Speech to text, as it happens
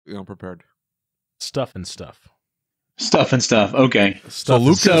prepared. Stuff and stuff. Okay. So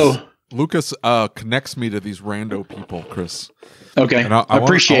Lucas connects me to these rando people, Chris. Okay. And I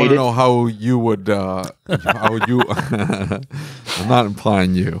appreciate I it. want to know how you would, how you, I'm not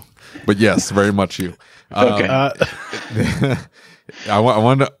implying you, but yes, very much you. Okay. I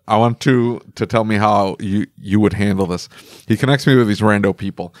want to tell me how you would handle this. He connects me with these rando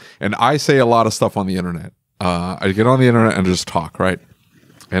people, and I say a lot of stuff on the internet. I get on the internet and just talk, right?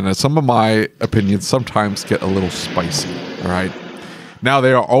 And some of my opinions sometimes get a little spicy, all right? Now,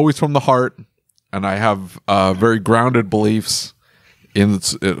 they are always from the heart, and I have very grounded beliefs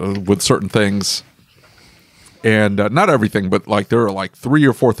with certain things. And not everything, but like there are like 3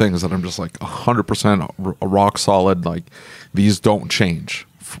 or 4 things that I'm just like 100% rock solid. Like these don't change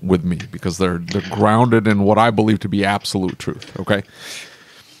with me because they're grounded in what I believe to be absolute truth. Okay.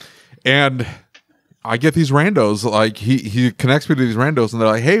 And I get these randos, like he connects me to these randos and they're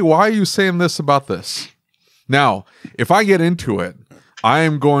like, hey, why are you saying this about this? Now, if I get into it, I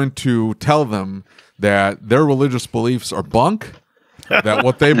am going to tell them that their religious beliefs are bunk, that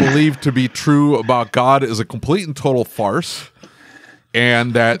what they believe to be true about God is a complete and total farce,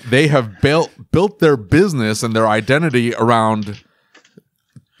 and that they have built their business and their identity around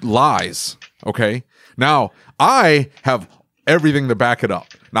lies. Okay? Now, I have everything to back it up.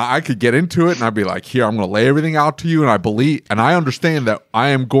 Now, I could get into it and I'd be like, here, I'm going to lay everything out to you, and I believe, and I understand that I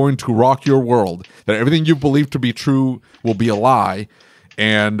am going to rock your world, that everything you believe to be true will be a lie.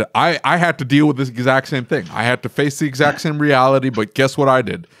 And I had to deal with this exact same thing. I had to face the exact same reality, but guess what I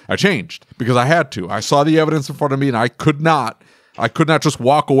did? I changed because I had to. I saw the evidence in front of me, and I could not just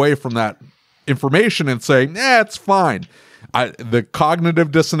walk away from that information and say, it's fine. The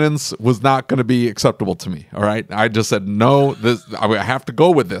cognitive dissonance was not going to be acceptable to me. All right. I just said, no, I have to go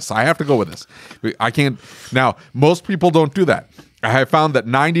with this. I can't. Now, most people don't do that. I have found that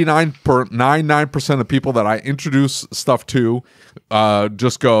 99% of people that I introduce stuff to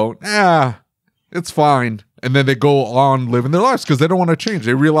just go, it's fine. And then they go on living their lives because they don't want to change.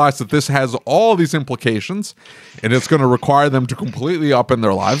 They realize that this has all these implications and it's going to require them to completely upend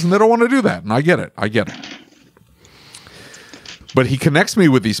their lives, and they don't want to do that. And I get it. But he connects me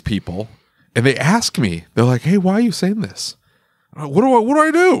with these people and they ask me, they're like, hey, why are you saying this? What do I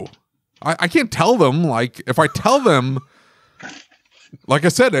do? I can't tell them. Like, if I tell them, like I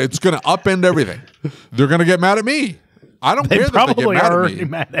said, it's going to upend everything. They're going to get mad at me. I don't care that they get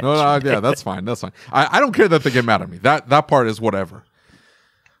mad at me. Yeah, that's fine. I don't care that they get mad at me. That part is whatever.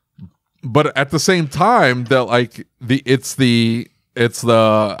 But at the same time, that like it's the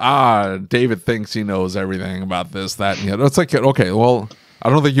David thinks he knows everything about this, that, and the other. It's like, okay, well, I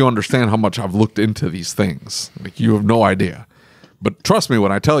don't think you understand how much I've looked into these things. Like, you have no idea. But trust me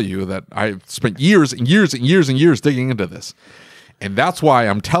when I tell you that I've spent years and years and years and years digging into this. And that's why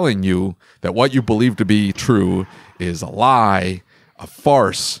I'm telling you that what you believe to be true is a lie, a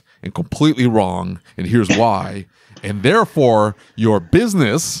farce, and completely wrong. And here's why. And therefore, your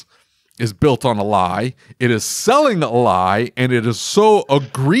business is built on a lie. It is selling a lie, and it is so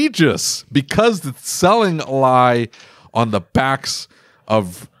egregious because it's selling a lie on the backs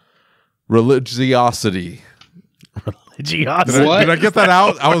of religiosity. Did I get that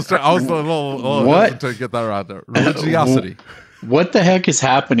out? I was a little what? To get that out there. Religiosity. What the heck is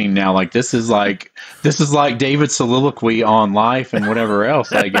happening now? Like, this is like David's soliloquy on life and whatever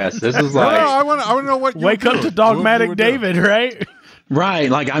else. I guess this is like. No, I want to know what. Wake up to dogmatic David, right? Right.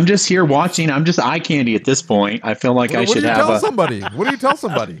 Like, I'm just here watching. I'm just eye candy at this point. I feel like I should have. What do you tell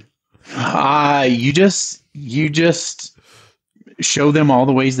somebody? You just show them all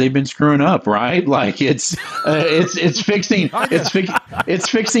the ways they've been screwing up, right? Like, it's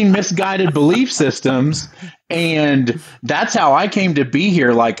fixing misguided belief systems, and that's how I came to be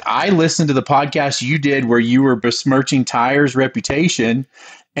here. Like, I listened to the podcast you did where you were besmirching Tyre's reputation,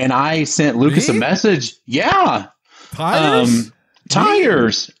 and I sent Lucas a message. Yeah,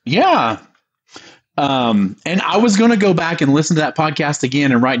 Tires, yeah. And I was going to go back and listen to that podcast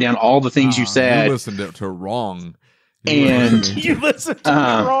again and write down all the things you said. You listened to wrong. You listened to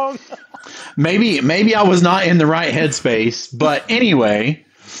it wrong. Maybe I was not in the right headspace, but anyway,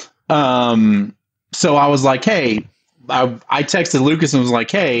 so I was like, hey, I texted Lucas and was like,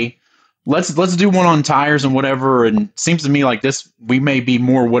 hey, let's do one on tires and whatever. And it seems to me like this, we may be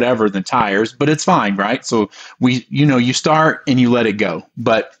more whatever than tires, but it's fine. Right. So you start and you let it go.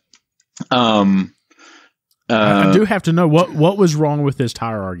 But, I do have to know what was wrong with this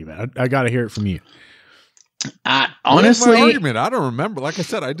tire argument. I got to hear it from you. Honestly, my argument. I don't remember. Like I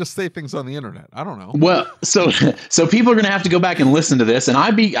said, I just say things on the internet. I don't know. Well, so people are going to have to go back and listen to this, and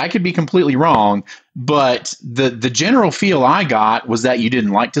I could be completely wrong, but the general feel I got was that you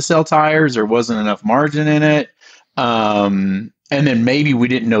didn't like to sell tires, there wasn't enough margin in it, and then maybe we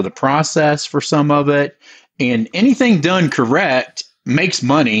didn't know the process for some of it. And anything done correct makes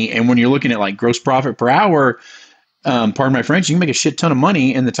money, and when you're looking at like gross profit per hour, pardon my French, you can make a shit ton of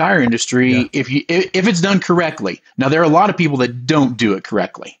money in the tire industry if it's done correctly. Now, there are a lot of people that don't do it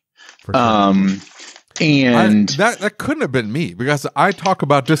correctly. For sure. And that couldn't have been me, because I talk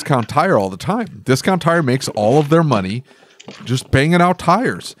about Discount Tire all the time. Discount Tire makes all of their money just banging out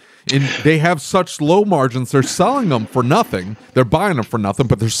tires. And they have such low margins. They're selling them for nothing. They're buying them for nothing,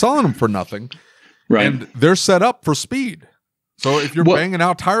 but they're selling them for nothing. right. And they're set up for speed. So if you're banging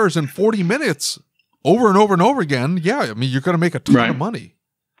out tires in 40 minutes over and over and over again, I mean, you're going to make a ton of money.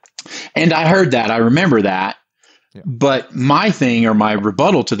 And I heard that. I remember that. Yeah. But my thing, or my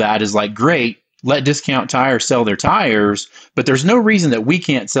rebuttal to that, is like, great, let Discount Tire sell their tires, but there's no reason that we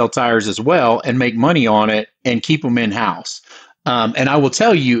can't sell tires as well and make money on it and keep them in-house. And I will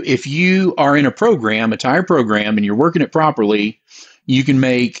tell you, if you are in a program, a tire program, and you're working it properly, you can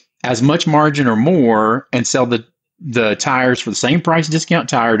make as much margin or more and sell the tires for the same price Discount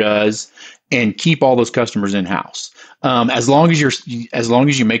Tire does and keep all those customers in-house. As long as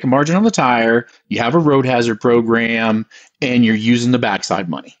you make a margin on the tire, you have a road hazard program, and you're using the backside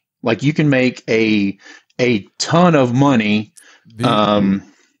money. Like, you can make a ton of money.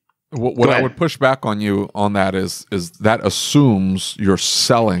 What I would push back on you on that is that assumes you're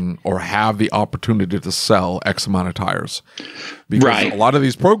selling or have the opportunity to sell X amount of tires. Because a lot of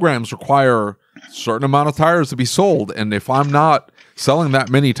these programs require a certain amount of tires to be sold. And if I'm not selling that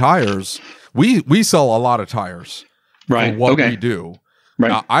many tires, we sell a lot of tires for what we do. Right.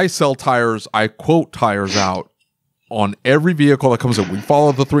 Now, I sell tires, I quote tires out on every vehicle that comes in. We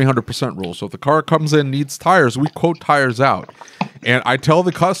follow the 300% rule. So if the car comes in, needs tires, we quote tires out. And I tell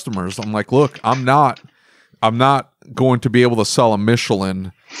the customers, I'm like, look, I'm not going to be able to sell a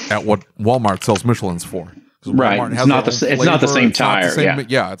Michelin at what Walmart sells Michelins for. Right. It's not the same tire.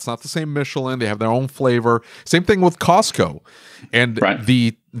 It's not the same Michelin. They have their own flavor. Same thing with Costco. And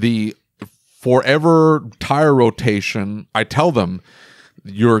the forever tire rotation, I tell them,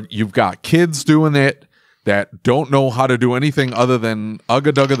 you've got kids doing it that don't know how to do anything other than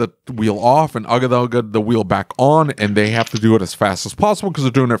ugga-dugga the wheel off and ugga-dugga the wheel back on, and they have to do it as fast as possible because they're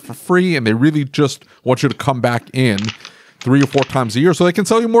doing it for free, and they really just want you to come back in 3 or 4 times a year so they can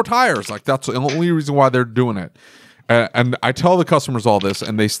sell you more tires. Like, that's the only reason why they're doing it. And I tell the customers all this,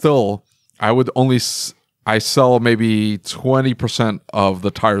 and they still, I sell maybe 20% of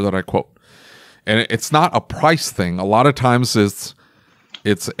the tire that I quote. And it's not a price thing. A lot of times it's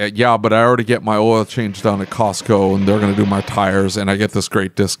but I already get my oil change done at Costco, and they're going to do my tires, and I get this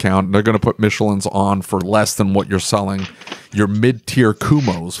great discount, and they're going to put Michelins on for less than what you're selling your mid-tier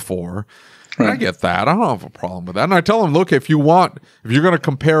Kumos for. Right. I get that. I don't have a problem with that. And I tell them, look, if you're going to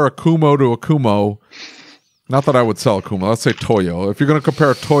compare a Kumo to a Kumo, not that I would sell a Kumo, let's say Toyo. If you're going to compare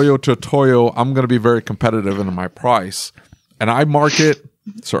a Toyo to a Toyo, I'm going to be very competitive in my price. And I market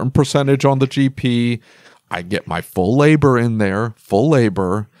a certain percentage on the GP. I get my full labor in there,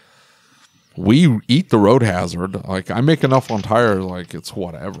 We eat the road hazard. Like, I make enough on tires, like, it's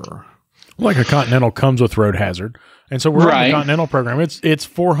whatever. Like a Continental comes with road hazard. And so we're in the Continental program. It's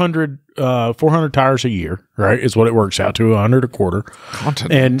 400 tires a year, right? Is what it works out to, 100 a quarter.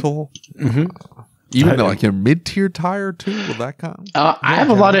 Continental? Even like a mid-tier tire too? Will that count? I have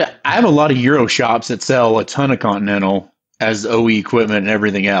a lot of Euro shops that sell a ton of Continental as OE equipment and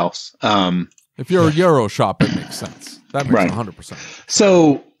everything else. If you're a Euro shop, it makes sense. That makes 100%.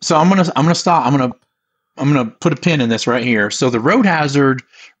 So I'm gonna stop. I'm gonna put a pin in this right here. So the road hazard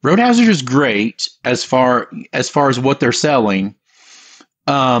is great as far as what they're selling,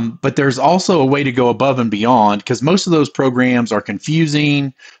 but there's also a way to go above and beyond, because most of those programs are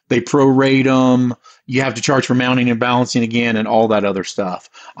confusing. They prorate them. You have to charge for mounting and balancing again, and all that other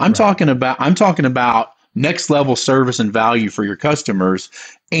stuff. I'm talking about next level service and value for your customers.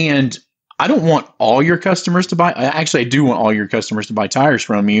 And I don't want all your customers to buy. Actually, I do want all your customers to buy tires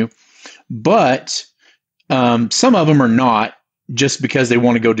from you, but some of them are not, just because they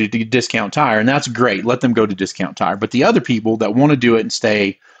want to go to Discount Tire, and that's great. Let them go to Discount Tire. But the other people that want to do it and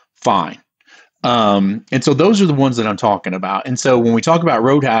stay, fine. And so those are the ones that I'm talking about. And so when we talk about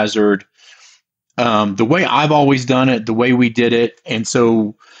road hazard, the way I've always done it, the way we did it, and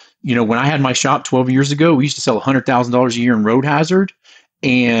so, when I had my shop 12 years ago, we used to sell $100,000 a year in road hazard.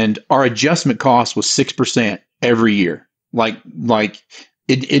 And our adjustment cost was 6% every year. Like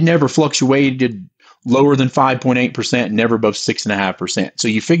it never fluctuated lower than 5.8%, never above 6.5%. So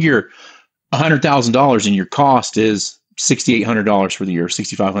you figure $100,000 and your cost is $6,800 for the year,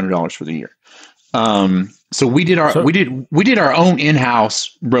 $6,500 for the year. So we did our own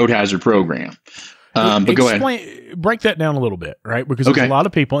in-house road hazard program. But go ahead. Break that down a little bit, right? Because there's a lot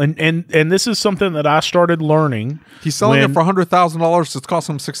of people, and this is something that I started learning. He's selling it for $100,000. It's cost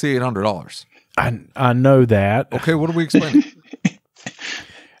him $6,800. I know that. Okay, what are we explaining?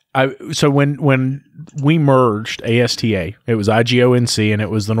 So when we merged ASTA, it was IGONC and it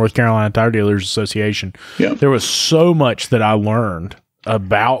was the North Carolina Tire Dealers Association. Yeah. There was so much that I learned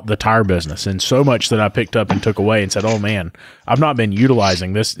about the tire business and so much that I picked up and took away and said, oh man, I've not been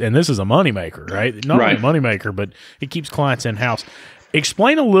utilizing this. And this is a moneymaker, right? Not only a moneymaker, but it keeps clients in-house.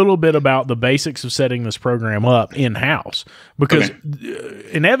 Explain a little bit about the basics of setting this program up in-house, because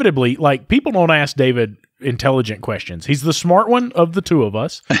inevitably, like, people don't ask David intelligent questions. He's the smart one of the two of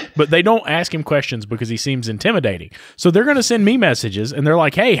us, but they don't ask him questions because he seems intimidating. So they're going to send me messages and they're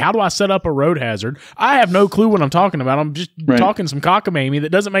like, hey, how do I set up a road hazard? I have no clue what I'm talking about. I'm just talking some cockamamie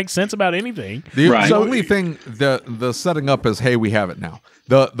that doesn't make sense about anything. The only thing, the setting up is, hey, we have it now.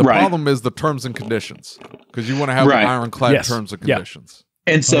 The problem is the terms and conditions, because you want to have ironclad terms and conditions.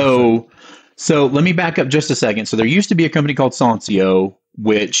 And so let me back up just a second. So there used to be a company called Sancio,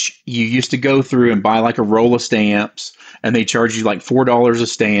 which you used to go through and buy like a roll of stamps, and they charge you like $4 a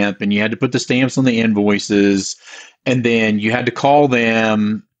stamp, and you had to put the stamps on the invoices, and then you had to call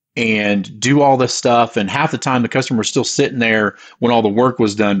them and do all this stuff. And half the time the customer was still sitting there when all the work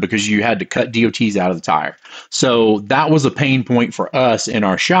was done because you had to cut DOTs out of the tire. So that was a pain point for us in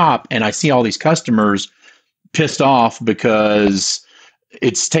our shop. And I see all these customers pissed off because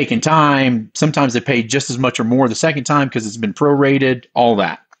it's taken time. Sometimes they pay just as much or more the second time because it's been prorated, all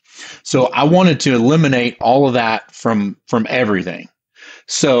that. So I wanted to eliminate all of that from everything.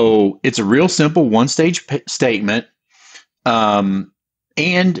 So it's a real simple one-stage statement.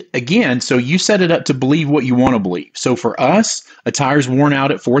 And again, so you set it up to believe what you want to believe. So for us, a tire's worn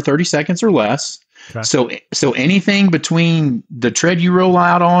out at 430 seconds or less. Okay. So anything between the tread you roll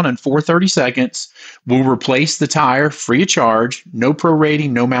out on and 430 seconds will replace the tire free of charge, no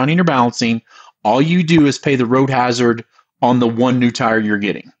prorating, no mounting or balancing. All you do is pay the road hazard on the one new tire you're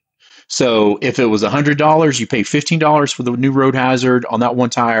getting. So if it was $100, you pay $15 for the new road hazard on that one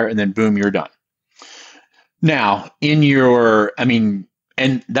tire, and then boom, you're done. Now,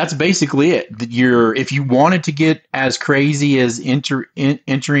 and that's basically it. If you wanted to get as crazy as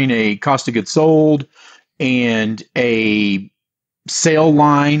entering a cost of goods sold and a sale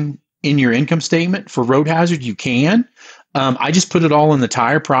line in your income statement for road hazard, you can. I just put it all in the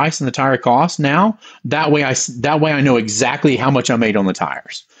tire price and the tire cost now. That way I know exactly how much I made on the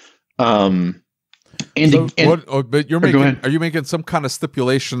tires. But are you making some kind of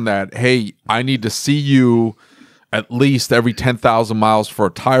stipulation that, hey, I need to see you at least every 10,000 miles for a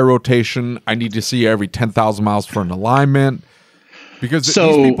tire rotation? I need to see you every 10,000 miles for an alignment, because these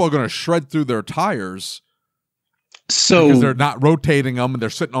people are going to shred through their tires. Because they're not rotating them, and they're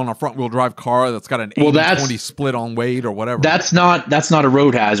sitting on a front wheel drive car that's got an 80-20 split on weight or whatever. That's not a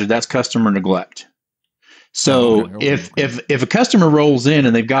road hazard. That's customer neglect. So if a customer rolls in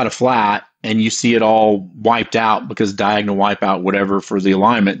and they've got a flat and you see it all wiped out because diagonal wipeout, whatever, for the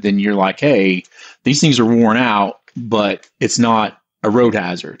alignment, then you're like, hey, these things are worn out, but it's not a road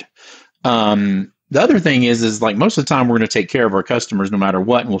hazard. The other thing is like, most of the time we're going to take care of our customers no matter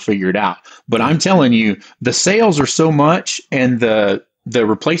what, and we'll figure it out. But I'm telling you, the sales are so much and the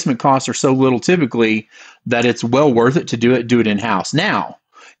replacement costs are so little typically that it's well worth it to do it in-house. Now,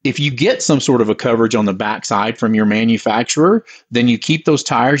 if you get some sort of a coverage on the backside from your manufacturer, then you keep those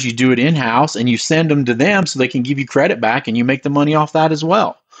tires, you do it in-house, and you send them to them so they can give you credit back, and you make the money off that as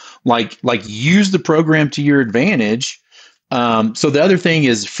well. Like use the program to your advantage. So the other thing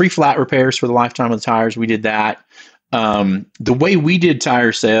is free flat repairs for the lifetime of the tires. We did that. The way we did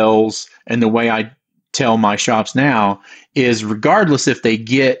tire sales and the way I tell my shops now is, regardless if they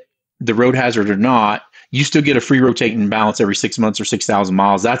get the road hazard or not, you still get a free rotating balance every 6 months or 6,000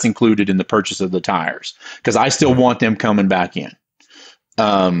 miles. That's included in the purchase of the tires, because I still want them coming back in.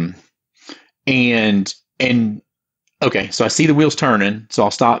 Okay, so I see the wheels turning, so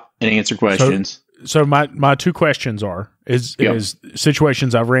I'll stop and answer questions. So my two questions is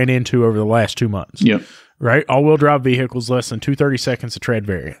situations I've ran into over the last 2 months. Yep. Right? All-wheel drive vehicles, less than 230 seconds of tread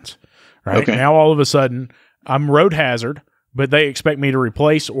variance. Right? Okay. Now all of a sudden, I'm road hazard, but they expect me to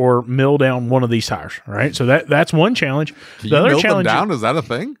replace or mill down one of these tires. Right? So that's one challenge. The other challenge them down, is that a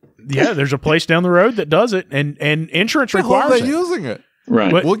thing? Yeah, there's a place down the road that does it, and insurance requires it. How are they using it? Right.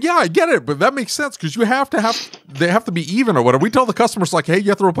 But- Well, yeah, I get it, but that makes sense because they have to be even or whatever. We tell the customers like, hey, you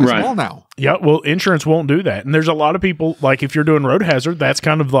have to replace them all now. Yeah, well, insurance won't do that. And there's a lot of people, like if you're doing road hazard, that's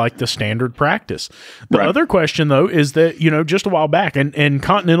kind of like the standard practice. The other question, though, is that, just a while back, and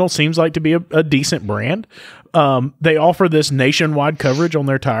Continental seems like to be a decent brand. They offer this nationwide coverage on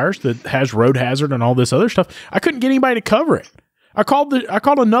their tires that has road hazard and all this other stuff. I couldn't get anybody to cover it. I called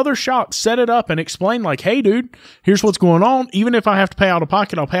another shop, set it up, and explained like, hey, dude, here's what's going on. Even if I have to pay out of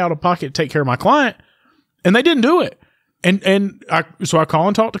pocket, I'll pay out of pocket to take care of my client. And they didn't do it. So I call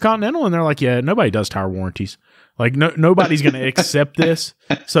and talk to Continental, and they're like, yeah, nobody does tire warranties. Like nobody's going to accept this.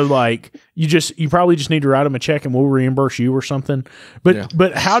 So like you probably just need to write them a check and we'll reimburse you or something.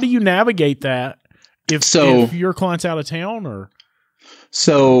 But how do you navigate that if your client's out of town or?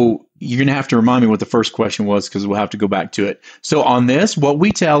 So you're going to have to remind me what the first question was because we'll have to go back to it. So on this, what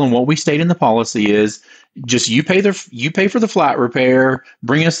we tell and what we state in the policy is just you pay for the flat repair,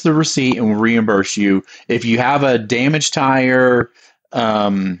 bring us the receipt, and we'll reimburse you. If you have a damaged tire,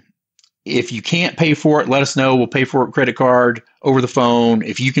 if you can't pay for it, let us know. We'll pay for it credit card over the phone.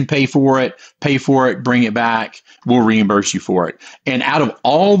 If you can pay for it, bring it back. We'll reimburse you for it. And out of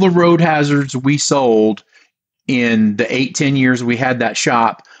all the road hazards we sold in the 8-10 years we had that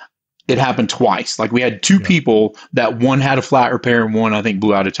shop, it happened twice. Like we had two people that one had a flat repair and one, I think,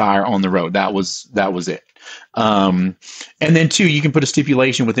 blew out a tire on the road. That was it. And then two, you can put a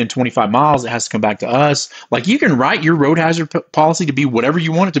stipulation within 25 miles. It has to come back to us. Like you can write your road hazard policy to be whatever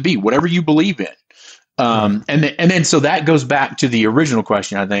you want it to be, whatever you believe in. And then, so that goes back to the original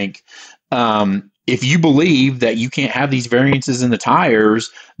question, I think. If you believe that you can't have these variances in the tires,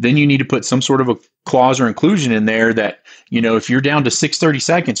 then you need to put some sort of a clause or inclusion in there that, if you're down to 630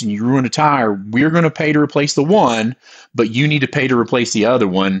 seconds and you ruin a tire, we're going to pay to replace the one, but you need to pay to replace the other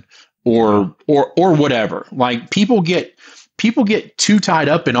one or whatever. Like people get too tied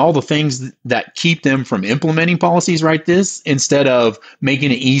up in all the things that keep them from implementing policies like this instead of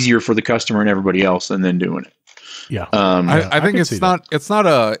making it easier for the customer and everybody else and then doing it. Yeah. I think it's not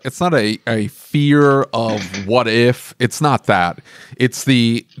a fear of what if. It's not that. It's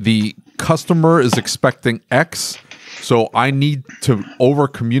the customer is expecting X, so I need to over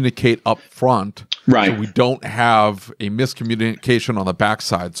communicate up front. Right. So we don't have a miscommunication on the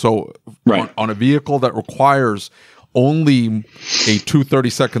backside. So on a vehicle that requires only a 230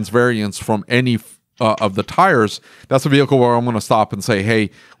 seconds variance from any of the tires, that's a vehicle where I'm going to stop and say,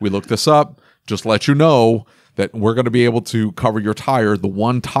 hey, we looked this up, just let you know that we're going to be able to cover your tire, the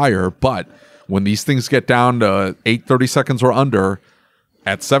one tire, but when these things get down to 830 seconds or under,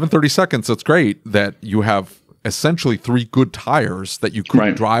 at 730 seconds, it's great that you have essentially 3 good tires that you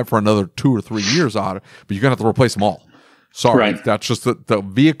could drive for another 2 or 3 years out of, but you're going to have to replace them all. Sorry, that's just the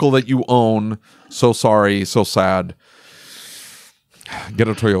vehicle that you own. So sorry, so sad. Get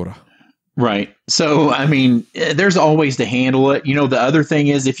a Toyota. Right. So, I mean, there's always to handle it. The other thing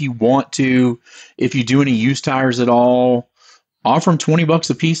is if you do any used tires at all, offer them $20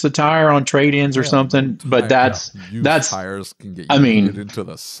 a piece of tire on trade-ins or something. But that's tires can get you into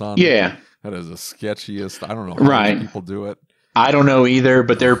the sun. Yeah. That is the sketchiest. I don't know how people do it. I don't know either,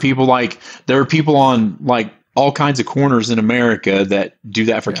 but there are people on like all kinds of corners in America that do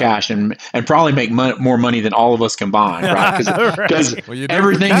that for cash and probably make more money than all of us combined, right? Because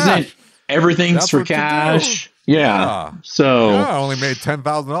everything's for cash. Yeah. So I only made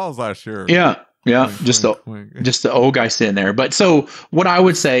 $10,000 last year. Yeah. Yeah. Just the old guy sitting there. But so what I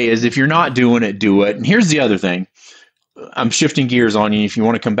would say is if you're not doing it, do it. And here's the other thing. I'm shifting gears on you. If you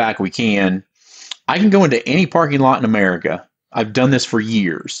want to come back, we can. I can go into any parking lot in America. I've done this for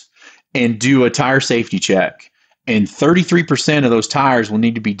years and do a tire safety check. And 33% of those tires will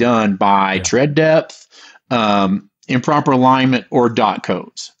need to be done by tread depth, improper alignment, or dot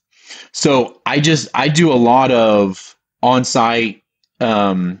codes. So I do a lot of on-site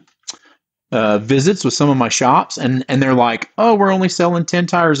visits with some of my shops, and they're like, oh, we're only selling 10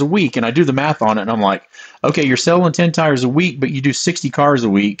 tires a week. And I do the math on it, and I'm like, okay, you're selling 10 tires a week, but you do 60 cars a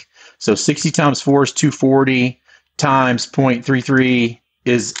week. So 60 times 4 is 240 times 0.33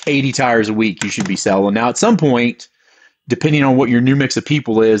 is 80 tires a week you should be selling. Now, at some point, depending on what your new mix of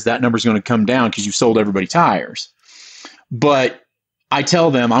people is, that number is going to come down because you've sold everybody tires. But I tell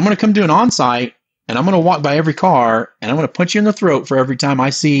them, I'm going to come do an on-site, and I'm going to walk by every car, and I'm going to punch you in the throat for every time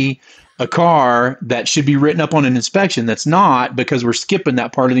I see a car that should be written up on an inspection that's not, because we're skipping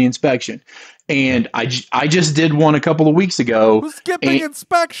that part of the inspection. And I just did one a couple of weeks ago. Who's skipping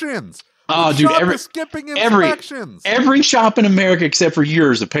inspections? Oh, dude, skipping inspections. Every shop in America except for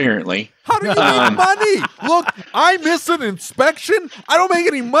yours, apparently. How do you make money? Look, I miss an inspection. I don't make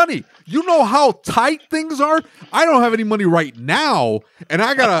any money. You know how tight things are? I don't have any money right now, and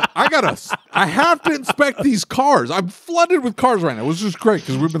I have to inspect these cars. I'm flooded with cars right now. It was just great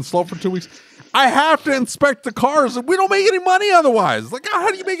because we've been slow for 2 weeks. I have to inspect the cars, and we don't make any money otherwise. Like,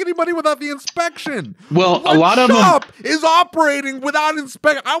 how do you make any money without the inspection? Well, What a lot of shop them is operating without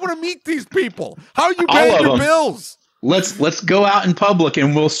inspection. I want to meet these people. How are you paying your bills? Let's go out in public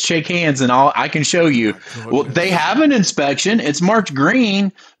and we'll shake hands and I can show you. Well, they have an inspection. It's marked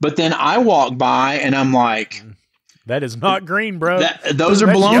green, but then I walk by and I'm like, that is not green, bro. Those are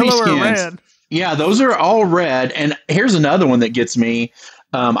That's baloney yellow or skins. red. Yeah, those are all red. And here's another one that gets me.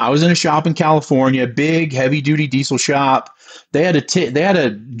 I was in a shop in California, big heavy duty diesel shop. They had a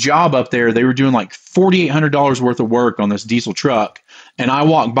job up there. They were doing like $4,800 worth of work on this diesel truck. And I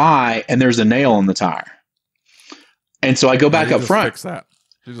walk by and there's a nail in the tire. And so I go back up front. Fix that.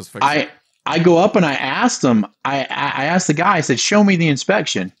 You just fix that. I go up and I asked him, I asked the guy, I said, show me the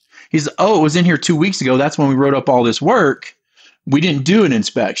inspection. He's, oh, it was in here 2 weeks ago. That's when we wrote up all this work. We didn't do an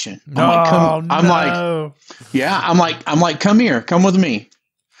inspection. I'm like, come here, come with me.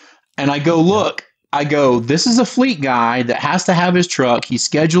 And I go, look, this is a fleet guy that has to have his truck. He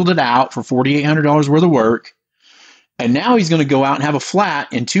scheduled it out for $4,800 worth of work. And now he's going to go out and have a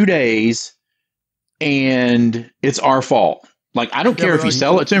flat in 2 days. And it's our fault. Like, I don't care if you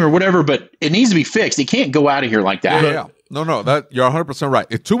sell it to him or whatever, but it needs to be fixed. It can't go out of here like that. Yeah. No, that you're 100% right.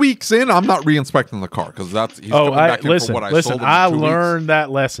 If 2 weeks in, I'm not re-inspecting the car because he's coming back in for what I sold him I in 2 learned weeks.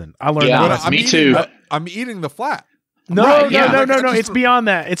 that lesson. I learned that lesson. Me too. I'm eating the flat. No. It's beyond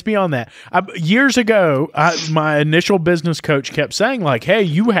that. It's beyond that. Years ago, my initial business coach kept saying, like, hey,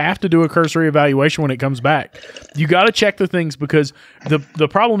 you have to do a cursory evaluation when it comes back. You got to check the things because the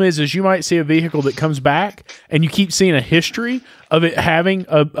problem is you might see a vehicle that comes back and you keep seeing a history of it having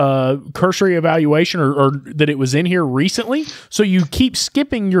a cursory evaluation or that it was in here recently. So you keep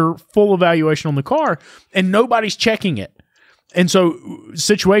skipping your full evaluation on the car and nobody's checking it. And so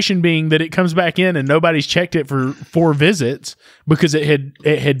situation being that it comes back in and nobody's checked it for 4 visits because it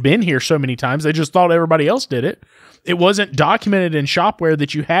had been here so many times. They just thought everybody else did it. It wasn't documented in Shopware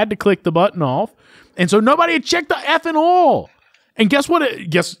that you had to click the button off. And so nobody had checked the effing oil. And guess what?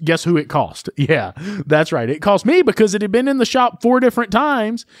 Guess who it cost? Yeah, that's right. It cost me because it had been in the shop 4 different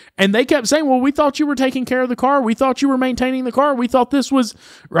times. And they kept saying, well, we thought you were taking care of the car. We thought you were maintaining the car. We thought this was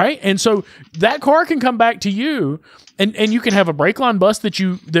right. And so that car can come back to you and you can have a brake line bust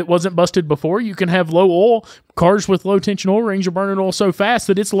that wasn't busted before. You can have low oil. Cars with low tension oil rings are burning oil so fast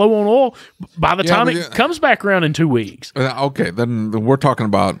that it's low on oil by the time it comes back around in 2 weeks. Okay, then we're talking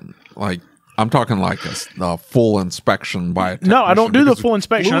about like, I'm talking like a full inspection by a technician. No, I don't do the full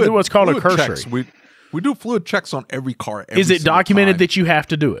inspection. I do what's called a cursory. Checks. We do fluid checks on every car. Is it documented that you have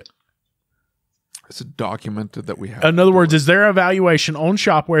to do it? Is it documented that we have? In other words, is there an evaluation on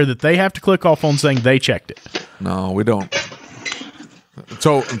Shopware that they have to click off on saying they checked it? No, we don't.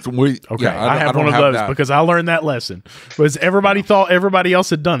 So we okay. I have one of those that. Because I learned that lesson. Was everybody thought everybody else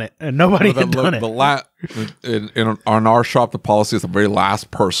had done it, and nobody had done it. On our shop, the policy is the very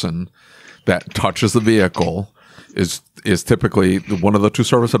last person that touches the vehicle is typically one of the 2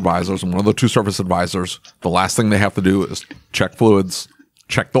 service advisors, and one of the 2 service advisors, the last thing they have to do is check fluids,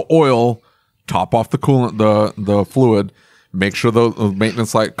 check the oil, top off the coolant, the fluid, make sure the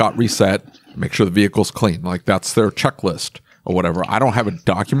maintenance light got reset, make sure the vehicle's clean. Like, that's their checklist or whatever. I don't have it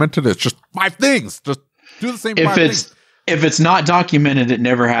documented. It's just 5 things. Just do the same 5 things. If it's not documented, it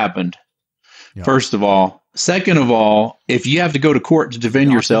never happened. Yep. First of all. Second of all, if you have to go to court to defend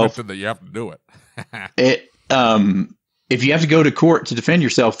yourself, that you have to do it. If you have to go to court to defend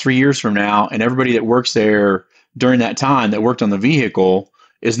yourself 3 years from now, and everybody that works there during that time that worked on the vehicle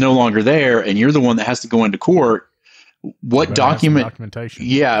is no longer there, and you're the one that has to go into court, what documentation?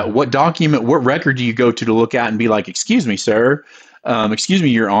 Yeah, what record do you go to look at and be like, excuse me, sir, excuse me,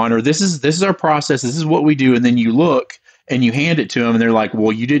 Your Honor, this is our process, this is what we do, and then you look and you hand it to them and they're like,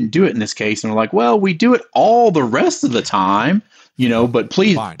 well, you didn't do it in this case. And they're like, well, we do it all the rest of the time, but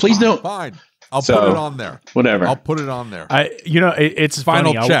please don't. Fine. I'll put it on there. Whatever. I'll put it on there. It's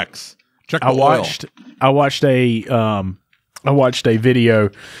final funny. checks. Check the oil. I watched a video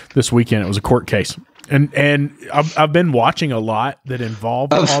this weekend. It was a court case. And I've been watching a lot that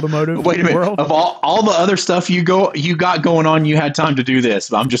involved the automotive world. Of all the other stuff you got going on, you had time to do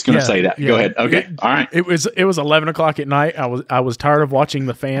this. I'm just going to say that. Yeah. Go ahead. Okay. All right. It was 11 o'clock at night. I was tired of watching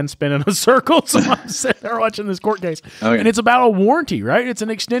the fan spin in a circle, so I'm sitting there watching this court case. Okay. And it's about a warranty, right? It's an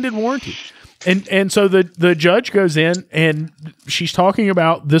extended warranty. And so the judge goes in and she's talking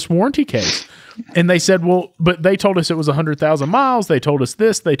about this warranty case. And they said, well, but they told us it was 100,000 miles. They told us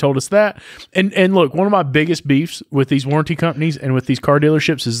this, they told us that. And look, one of my biggest beefs with these warranty companies and with these car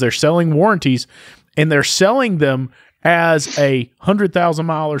dealerships is they're selling warranties and they're selling them as a 100,000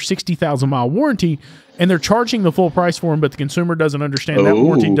 mile or 60,000 mile warranty. And they're charging the full price for them, but the consumer doesn't understand that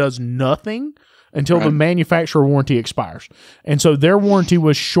warranty does nothing until the manufacturer warranty expires. And so their warranty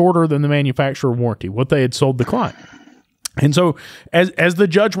was shorter than the manufacturer warranty, what they had sold the client. And so as the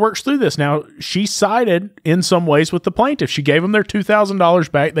judge works through this, now she sided in some ways with the plaintiff. She gave them their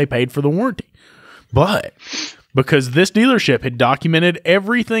 $2,000 back. They paid for the warranty. But because this dealership had documented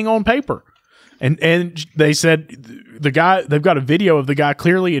everything on paper, and they said they've got a video of the guy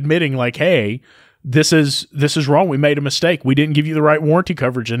clearly admitting like, hey, this is wrong. We made a mistake. We didn't give you the right warranty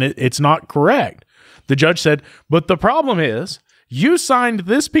coverage and it's not correct. The judge said, but the problem is, you signed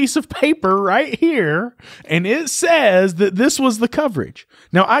this piece of paper right here, and it says that this was the coverage.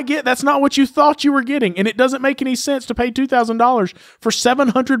 Now, I get that's not what you thought you were getting, and it doesn't make any sense to pay $2,000 for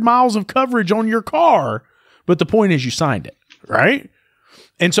 700 miles of coverage on your car, but the point is you signed it, right?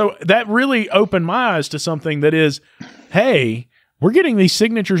 And so that really opened my eyes to something that is, hey, we're getting these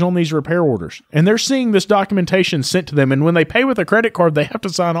signatures on these repair orders, and they're seeing this documentation sent to them, and when they pay with a credit card, they have to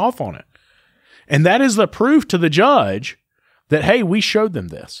sign off on it. And that is the proof to the judge that, hey, we showed them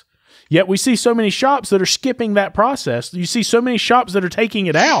this. Yet we see so many shops that are skipping that process. You see so many shops that are taking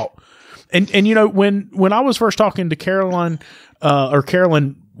it out. And you know, when I was first talking to Carolyn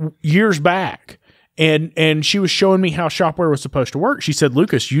years back, and she was showing me how Shopware was supposed to work, she said,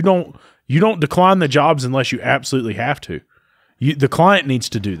 Lucas, you don't decline the jobs unless you absolutely have to. The client needs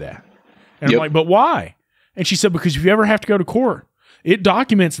to do that. And I'm like, but why? And she said, because if you ever have to go to court, it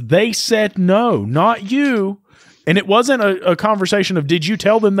documents they said no, not you. And it wasn't a conversation of, did you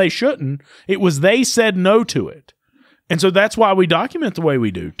tell them they shouldn't? It was they said no to it. And so that's why we document the way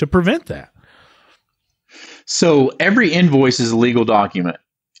we do, to prevent that. So every invoice is a legal document.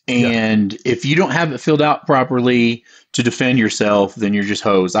 And if you don't have it filled out properly to defend yourself, then you're just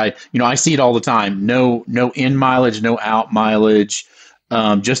hosed. I see it all the time. No in mileage, no out mileage,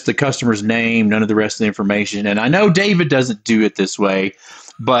 just the customer's name, none of the rest of the information. And I know David doesn't do it this way,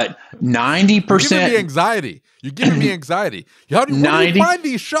 but 90%. You're giving me anxiety. You're giving me anxiety. Where do you find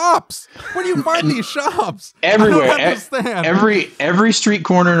these shops? Where do you find these shops? Everywhere. I don't understand. Every street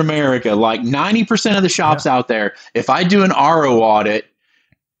corner in America, like 90% of the shops out there, if I do an RO audit,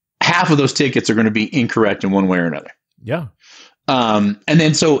 half of those tickets are going to be incorrect in one way or another. Yeah. And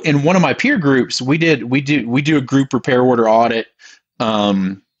then so in one of my peer groups, we do a group repair order audit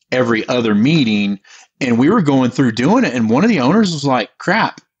every other meeting, and we were going through doing it, and one of the owners was like,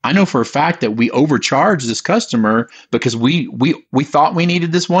 crap, I know for a fact that we overcharged this customer because we thought we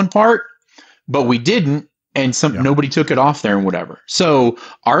needed this one part, but we didn't, and nobody took it off there and whatever. So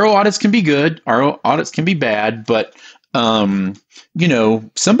RO audits can be good, RO audits can be bad, but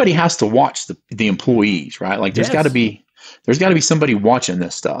somebody has to watch the employees, right? Like there's got to be somebody watching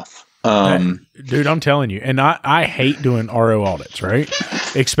this stuff. Dude, I'm telling you, and I hate doing RO audits, right?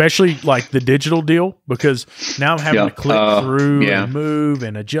 Especially like the digital deal, because now I'm having to click through and move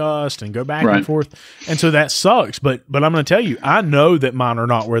and adjust and go back and forth. And so that sucks. But I'm going to tell you, I know that mine are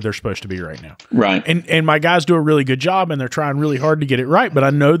not where they're supposed to be right now. Right. And my guys do a really good job and they're trying really hard to get it right. But I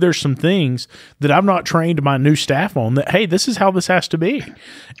know there's some things that I've not trained my new staff on that, hey, this is how this has to be.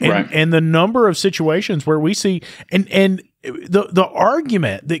 And the number of situations where we see, and the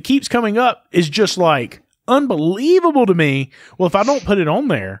argument that keeps coming up is just like unbelievable to me. Well, if I don't put it on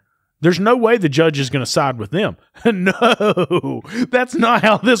there, there's no way the judge is going to side with them. No, that's not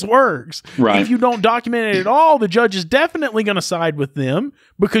how this works. Right. If you don't document it at all, the judge is definitely going to side with them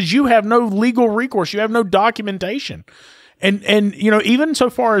because you have no legal recourse. You have no documentation. And even so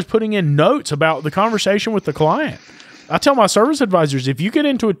far as putting in notes about the conversation with the client, I tell my service advisors, if you get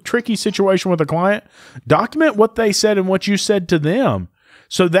into a tricky situation with a client, document what they said and what you said to them.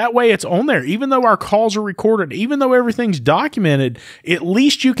 So that way it's on there. Even though our calls are recorded, even though everything's documented, at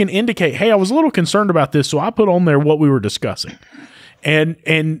least you can indicate, hey, I was a little concerned about this, so I put on there what we were discussing.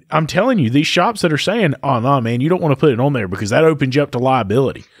 And I'm telling you, these shops that are saying, oh, no, man, you don't want to put it on there because that opens you up to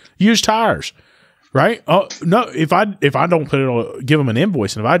liability. Used tires. Right? Oh no! If I don't put it on, give them an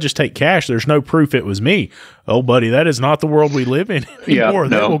invoice, and if I just take cash, there's no proof it was me. Oh, buddy, that is not the world we live in anymore.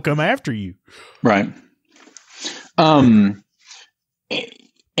 They will come after you. Right. And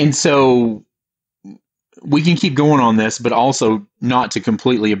so we can keep going on this, but also not to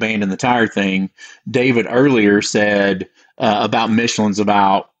completely abandon the tire thing. David earlier said about Michelin's,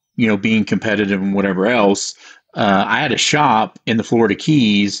 about being competitive and whatever else. I had a shop in the Florida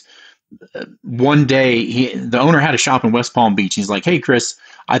Keys one day the owner had a shop in West Palm Beach. He's like, "Hey, Chris,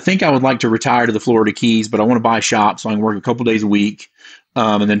 I think I would like to retire to the Florida Keys, but I want to buy a shop so I can work a couple days a week,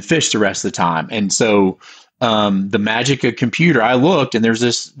 and then fish the rest of the time." And so the magic of computer, I looked, and there's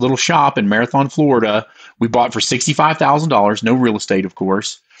this little shop in Marathon, Florida. We bought for $65,000, no real estate, of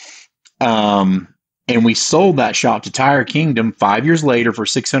course. And we sold that shop to Tire Kingdom 5 years later for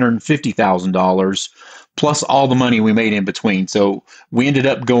 $650,000, plus all the money we made in between. So we ended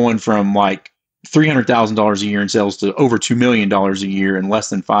up going from like $300,000 a year in sales to over $2 million a year in less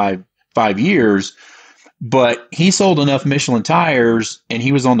than five years. But he sold enough Michelin tires, and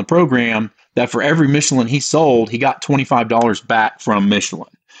he was on the program that for every Michelin he sold, he got $25 back from Michelin.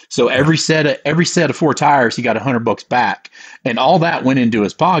 So every set of 4 tires, he got $100 back, and all that went into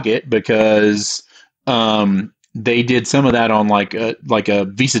his pocket because they did some of that on like a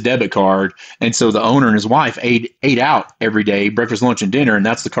Visa debit card, and so the owner and his wife ate out every day, breakfast, lunch, and dinner, and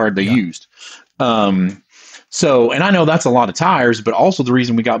that's the card they used. So, and I know that's a lot of tires, but also the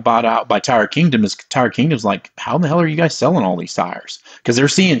reason we got bought out by Tire Kingdom is Tire Kingdom's like, how the hell are you guys selling all these tires? Because they're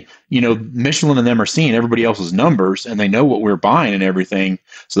seeing, Michelin and them are seeing everybody else's numbers, and they know what we're buying and everything.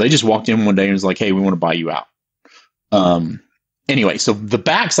 So they just walked in one day and was like, hey, we want to buy you out. Anyway, so the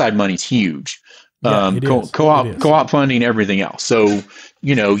backside money's huge. Co-op funding, everything else. So,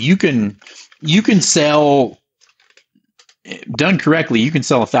 you can sell, done correctly, you can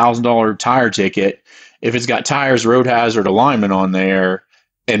sell $1,000 tire ticket if it's got tires, road hazard, alignment on there,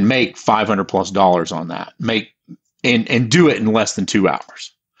 and make $500+ on that. And do it in less than 2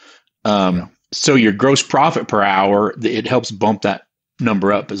 hours. So your gross profit per hour, it helps bump that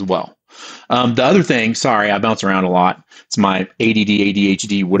number up as well. The other thing, sorry, I bounce around a lot. It's my ADD,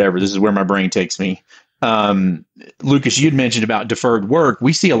 ADHD, whatever. This is where my brain takes me. Lucas, you'd mentioned about deferred work.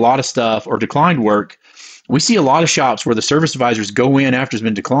 We see a lot of stuff, or declined work. We see a lot of shops where the service advisors go in after it's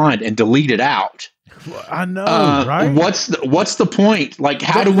been declined and delete it out. I know, right? What's the point? Like,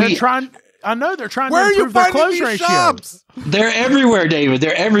 how do we? I know they're trying to improve their close ratios. They're everywhere, David.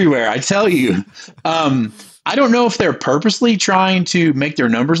 They're everywhere. I tell you. I don't know if they're purposely trying to make their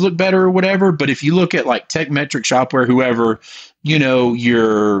numbers look better or whatever, but if you look at like TechMetric, Shopware, whoever,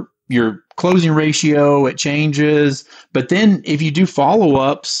 your closing ratio, it changes. But then if you do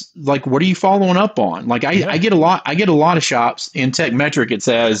follow-ups, like what are you following up on? Like I get a lot of shops in TechMetric. It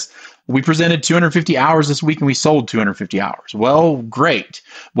says we presented 250 hours this week and we sold 250 hours. Well, great.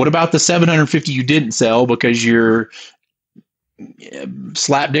 What about the 750 you didn't sell because you're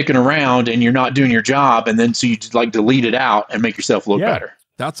slapdicking around and you're not doing your job, and then so you like delete it out and make yourself look better?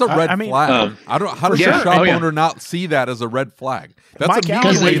 That's a red flag. How does a shop owner not see that as a red flag? That's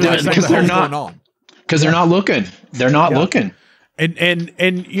because they're not looking. They're not looking. And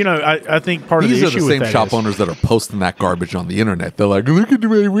I think part these of the issue are the same with shop owners that are posting that garbage on the internet. They're like, look at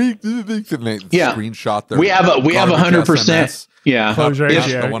my week, and they screenshot their. We have 100%. Yeah, close ratio.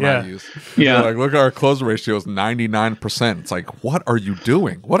 That's the one I use. Yeah, like look at our close ratio is 99%. It's like, what are you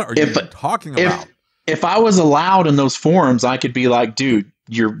doing? What are you talking about? If I was allowed in those forums, I could be like, dude,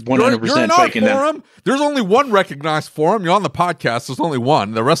 you're 100% faking them. There's only one recognized forum. You're on the podcast. There's only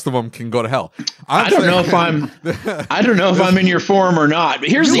one. The rest of them can go to hell. I don't know if I'm in your forum or not. But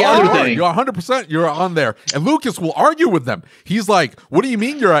here's the other thing. You're 100%. You're on there. And Lucas will argue with them. He's like, what do you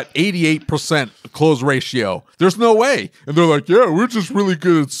mean you're at 88% close ratio? There's no way. And they're like, yeah, we're just really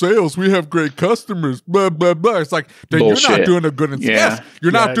good at sales. We have great customers. Blah, blah, blah. It's like, then you're not doing a good inspection. Yes,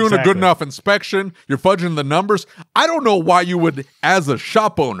 you're not doing a good enough inspection. You're fudging the numbers. I don't know why you would, as a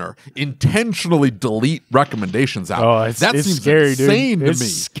shop owner, intentionally delete recommendations out. Oh, that seems scary, insane dude. to me.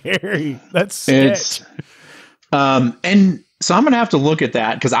 Scary. That's sketch. And so I'm gonna have to look at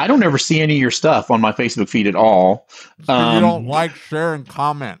that because I don't ever see any of your stuff on my Facebook feed at all. You don't like, share, and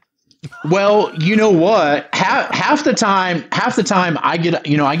comment. Well, you know what? Half the time I get up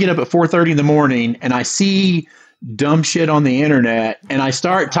at 4:30 in the morning and I see dumb shit on the internet and I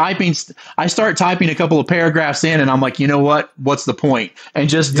start typing a couple of paragraphs in and I'm like, you know what? What's the point? And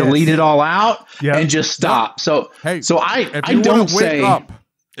just delete it all out and just stop. So I don't say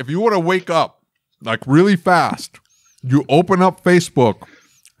if you want to wake up like really fast, you open up Facebook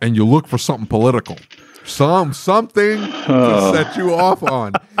and you look for something political. Something to set you off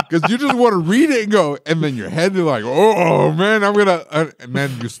on, because you just want to read it and go, and then your head is like, oh man, I'm gonna, and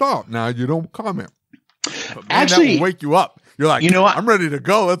then you stop. Now you don't comment. But man, actually, that will wake you up. You're like, I'm ready to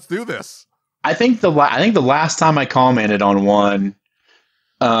go. Let's do this. I think the last time I commented on one,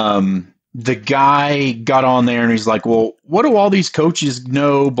 the guy got on there and he's like, well, what do all these coaches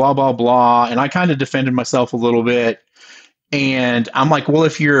know? Blah blah blah. And I kind of defended myself a little bit. And I'm like, well,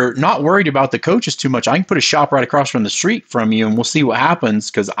 if you're not worried about the coaches too much, I can put a shop right across from the street from you and we'll see what happens,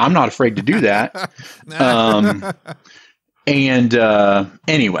 because I'm not afraid to do that.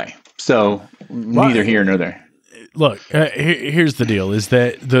 Anyway, so neither here nor there. Look, here's the deal, is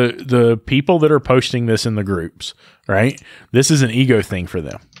that the people that are posting this in the groups, right? This is an ego thing for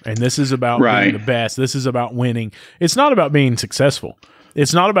them. And this is about being the best. This is about winning. It's not about being successful.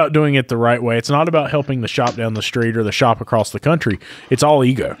 It's not about doing it the right way. It's not about helping the shop down the street or the shop across the country. It's all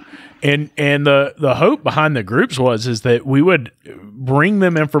ego. And the hope behind the groups is that we would bring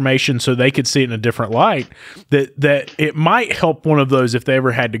them information so they could see it in a different light, that it might help one of those if they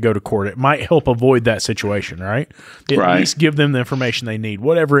ever had to go to court. It might help avoid that situation, right? At least give them the information they need,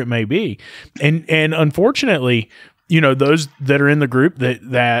 whatever it may be. And unfortunately, those that are in the group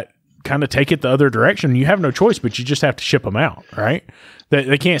that kind of take it the other direction, you have no choice, but you just have to ship them out, right?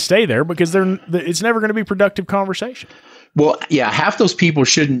 They can't stay there because it's never going to be productive conversation. Well, yeah, half those people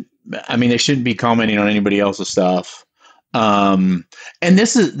shouldn't be commenting on anybody else's stuff. And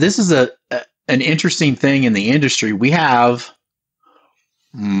this is an interesting thing in the industry. We have,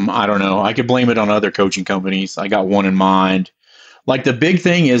 I don't know, I could blame it on other coaching companies. I got one in mind. Like, the big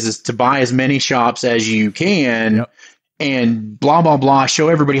thing is to buy as many shops as you can, and blah, blah, blah, show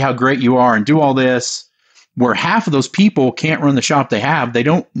everybody how great you are and do all this, where half of those people can't run the shop they have. They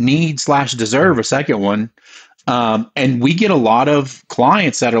don't need / deserve a second one. And we get a lot of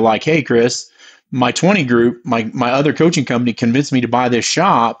clients that are like, hey, Chris, my 20 group, my other coaching company convinced me to buy this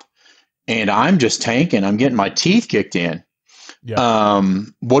shop, and I'm just tanking. I'm getting my teeth kicked in. Yeah.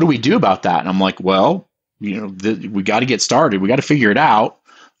 What do we do about that? And I'm like, well, we got to get started. We got to figure it out.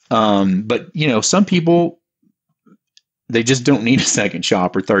 But some people, they just don't need a second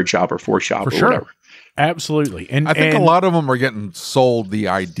shop or third shop or fourth shop or whatever. Absolutely. And I think a lot of them are getting sold the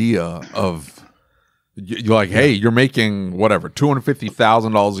idea of, you're like, hey, you're making whatever,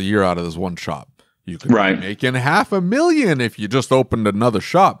 $250,000 a year out of this one shop. You could be making $500,000 if you just opened another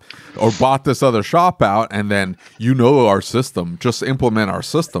shop or bought this other shop out, and then our system, just implement our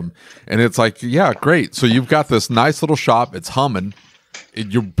system. And it's like, yeah, great. So you've got this nice little shop. It's humming.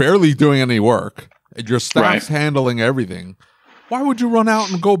 You're barely doing any work. Your staff's handling everything. Why would you run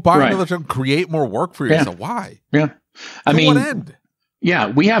out and go buy another shop, create more work for yourself? Why? Yeah. What end? Yeah,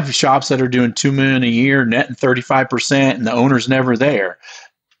 we have shops that are doing $2 million a year, netting 35%, and the owner's never there.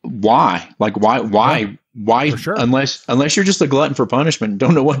 Why? Like, why? Why? Sure. Unless you're just a glutton for punishment and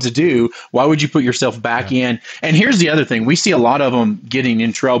don't know what to do, why would you put yourself back in? And here's the other thing: we see a lot of them getting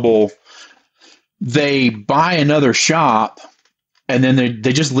in trouble. They buy another shop, and then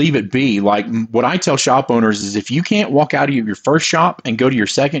they just leave it be. Like, what I tell shop owners is, if you can't walk out of your first shop and go to your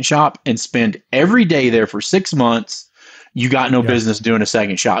second shop and spend every day there for 6 months, you got no business doing a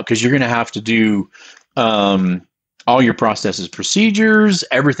second shop, because you're going to have to do all your processes, procedures,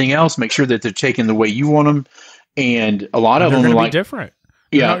 everything else. Make sure that they're taken the way you want them. And a lot of them are like different.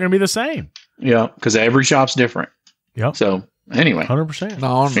 They're not going to be the same. Yeah, because every shop's different. Yeah. So anyway, 100%.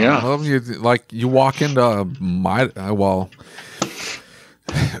 No. You walk into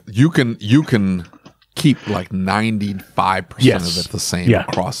you can keep like 95% of it the same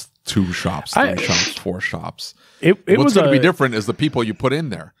across 2 shops, 3 shops, 4 shops. What's going to be different is the people you put in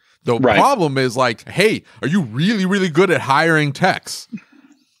there. The problem is, like, hey, are you really, really good at hiring techs?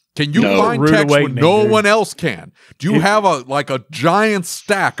 Can you find techs when no one else can? Do you have a giant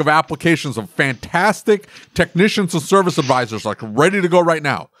stack of applications of fantastic technicians and service advisors, like, ready to go right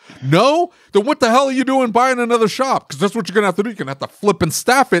now? No? Then what the hell are you doing buying another shop? Because that's what you're going to have to do. You're going to have to flip and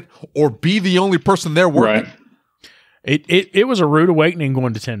staff it, or be the only person there working. Right. It was a rude awakening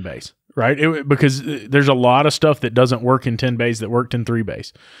going to 10 bays. Right, because there's a lot of stuff that doesn't work in 10 bays that worked in 3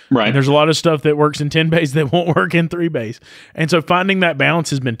 bays. Right, and there's a lot of stuff that works in 10 bays that won't work in 3 bays. And so finding that balance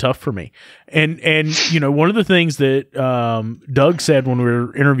has been tough for me. And one of the things that Doug said when we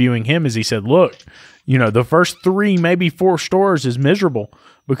were interviewing him is, he said, "Look, the first 3, maybe 4 stores is miserable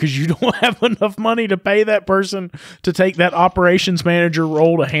because you don't have enough money to pay that person to take that operations manager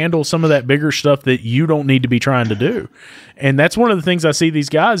role to handle some of that bigger stuff that you don't need to be trying to do." And that's one of the things I see these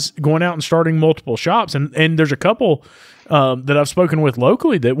guys going out and starting multiple shops. And there's a couple that I've spoken with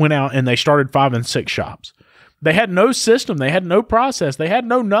locally that went out and they started 5 and 6 shops. They had no system. They had no process. They had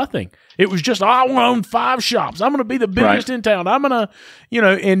no nothing. It was just, I want to own 5 shops. I'm going to be the biggest in town. I'm going to,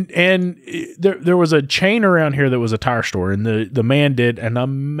 and there was a chain around here that was a tire store, and the man did an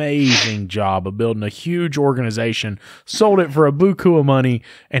amazing job of building a huge organization, sold it for a buku of money,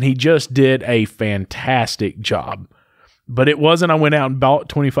 and he just did a fantastic job. But it wasn't, I went out and bought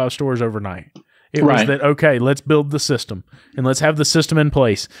 25 stores overnight. It was that, okay, let's build the system and let's have the system in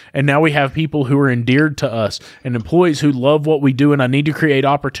place. And now we have people who are endeared to us and employees who love what we do. And I need to create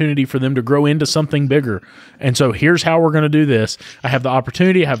opportunity for them to grow into something bigger. And so here's how we're going to do this. I have the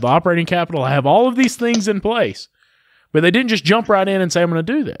opportunity. I have the operating capital. I have all of these things in place. But they didn't just jump right in and say, I'm going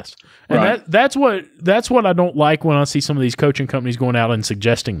to do this. And that's what I don't like when I see some of these coaching companies going out and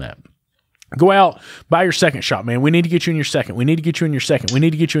suggesting that. Go out, buy your second shop, man. We need to get you in your second. We need to get you in your second. We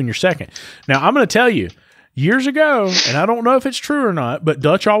need to get you in your second. Now, I'm going to tell you, years ago, and I don't know if it's true or not, but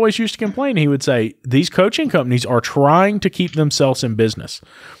Dutch always used to complain. He would say, these coaching companies are trying to keep themselves in business.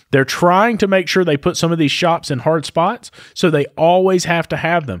 They're trying to make sure they put some of these shops in hard spots, so they always have to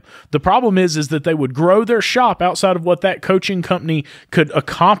have them. The problem is that they would grow their shop outside of what that coaching company could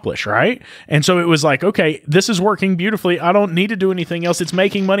accomplish, right? And so it was like, okay, this is working beautifully. I don't need to do anything else. It's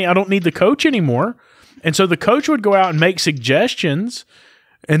making money. I don't need the coach anymore. And so the coach would go out and make suggestions,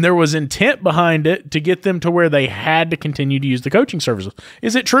 and there was intent behind it to get them to where they had to continue to use the coaching services.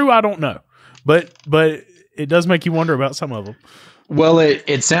 Is it true? I don't know. But it does make you wonder about some of them. Well,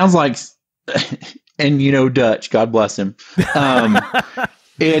 it sounds like, and Dutch, God bless him.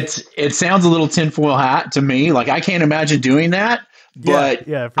 It sounds a little tinfoil hat to me. Like, I can't imagine doing that, but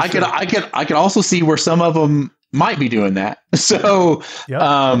I could also see where some of them might be doing that. So,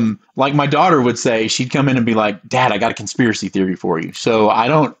 like my daughter would say, she'd come in and be like, "Dad, I got a conspiracy theory for you." So I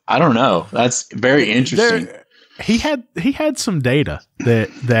don't know. That's very interesting. He had some data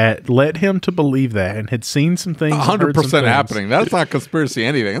that led him to believe that, and had seen some things. 100% happening. That's not conspiracy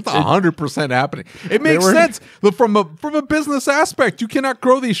anything. It's 100% happening. It makes sense from a business aspect. You cannot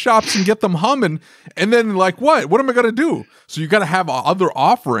grow these shops and get them humming, and then what am I going to do? So you got to have other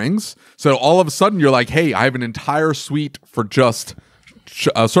offerings. So all of a sudden you're like, hey, I have an entire suite for just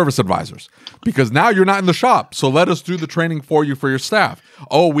service advisors, because now you're not in the shop. So let us do the training for you for your staff.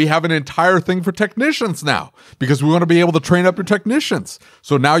 Oh, we have an entire thing for technicians now, because we want to be able to train up your technicians.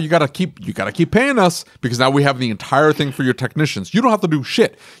 So now you got to keep paying us, because now we have the entire thing for your technicians. You don't have to do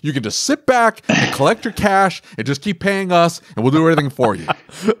shit. You can just sit back and collect your cash and just keep paying us, and we'll do everything for you.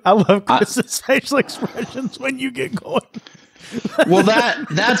 I love Chris's facial expressions when you get going. Well,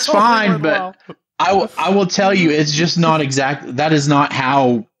 that's fine, but I will tell you, it's just not exactly. That is not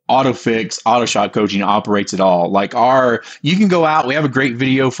how Autofix, Auto Shop Coaching operates at all. Like you can go out. We have a great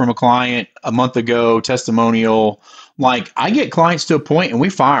video from a client a month ago, testimonial. Like, I get clients to a point and we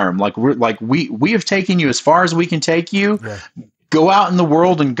fire them. Like, we have taken you as far as we can take you. Yeah. Go out in the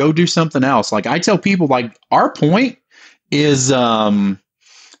world and go do something else. Like, I tell people, like, our point is to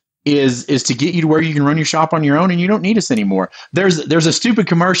get you to where you can run your shop on your own and you don't need us anymore. There's a stupid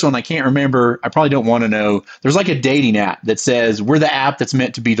commercial, and I can't remember. I probably don't want to know. There's like a dating app that says, we're the app that's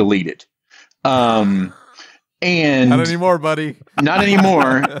meant to be deleted. And not anymore, buddy. Not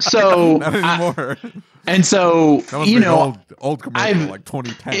anymore. So not anymore. And so, old commercial, like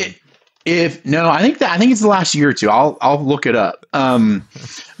 2010. I think it's the last year or two. I'll look it up.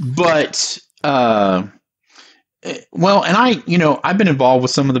 Well, and I've been involved with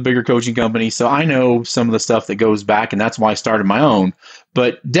some of the bigger coaching companies, so I know some of the stuff that goes back, and that's why I started my own.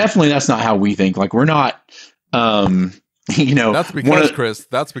 But definitely, that's not how we think. Like, we're not, That's because, Chris,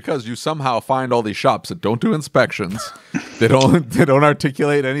 that's because you somehow find all these shops that don't do inspections. They don't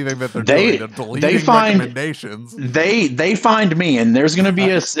articulate anything that they're doing. They're deleting recommendations. They find me, and there's gonna be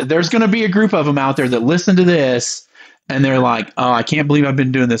a group of them out there that listen to this. And they're like, oh, I can't believe I've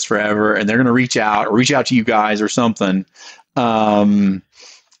been doing this forever. And they're going to reach out to you guys or something. There's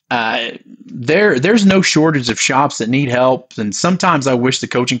no shortage of shops that need help. And sometimes I wish the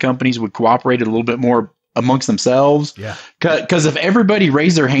coaching companies would cooperate a little bit more amongst themselves. Yeah. Because if everybody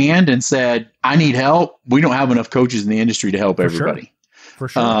raised their hand and said, I need help, we don't have enough coaches in the industry to help everybody. For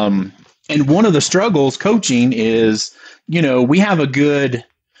sure. And one of the struggles coaching is, we have a good,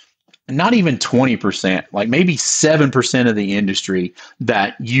 not even 20%, like maybe 7% of the industry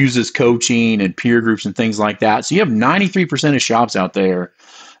that uses coaching and peer groups and things like that. So you have 93% of shops out there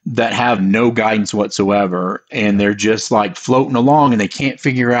that have no guidance whatsoever, and they're just like floating along and they can't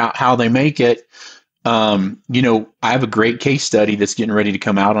figure out how they make it. I have a great case study that's getting ready to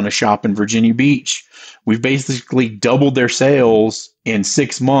come out on a shop in Virginia Beach. We've basically doubled their sales in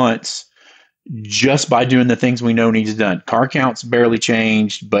 6 months just by doing the things we know needs done. Car counts barely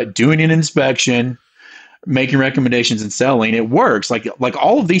changed, but doing an inspection, making recommendations, and selling, it works. Like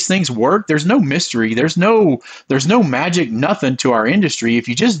all of these things work. There's no mystery. There's no magic, nothing to our industry. If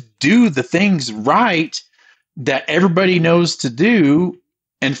you just do the things right that everybody knows to do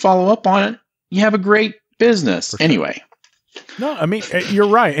and follow up on it, you have a great business. Sure. Anyway. No, I mean, you're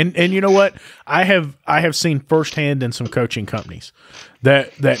right. And you know what? I have seen firsthand in some coaching companies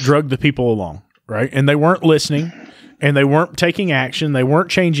that drug the people along, right? And they weren't listening, and they weren't taking action. They weren't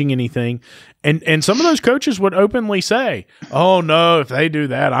changing anything. And some of those coaches would openly say, "Oh no, if they do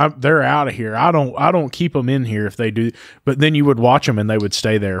that, they're out of here. I don't keep them in here if they do." But then you would watch them, and they would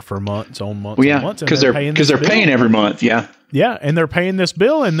stay there for months on months. Well, yeah, on months, because they're paying every month. Yeah, yeah, and they're paying this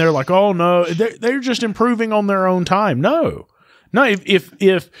bill, and they're like, "Oh no, they're just improving on their own time." No, if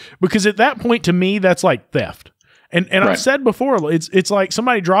because at that point, to me, that's like theft. And right. I've said before, it's like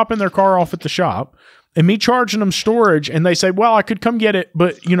somebody dropping their car off at the shop. And me charging them storage, and they say, well, I could come get it,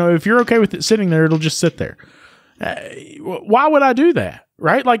 but, if you're okay with it sitting there, it'll just sit there. Why would I do that,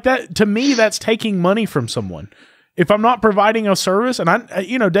 right? Like that, to me, that's taking money from someone. If I'm not providing a service, and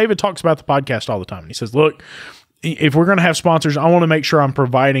David talks about the podcast all the time. And he says, look, if we're going to have sponsors, I want to make sure I'm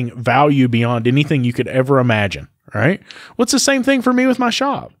providing value beyond anything you could ever imagine, right? What's the same thing for me with my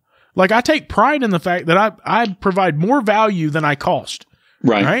shop? Like, I take pride in the fact that I provide more value than I cost,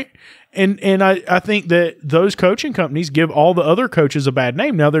 right? And I think that those coaching companies give all the other coaches a bad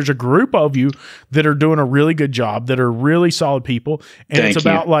name. Now, there's a group of you that are doing a really good job, that are really solid people. And it's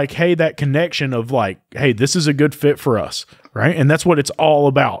about like, hey, that connection of like, hey, this is a good fit for us, right? And that's what it's all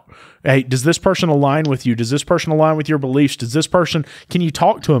about. Hey, does this person align with you? Does this person align with your beliefs? Does this person, can you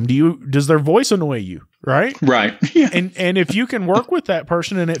talk to them? Does their voice annoy you, right? Right. Yeah. And if you can work with that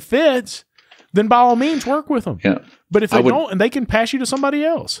person and it fits, then by all means work with them. Yeah. But if they don't, and they can pass you to somebody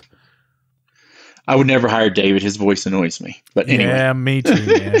else. I would never hire David. His voice annoys me. But anyway. Yeah, me too,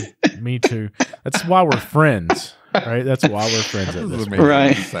 man. Me too. That's why we're friends, right? That's why we're friends at this point.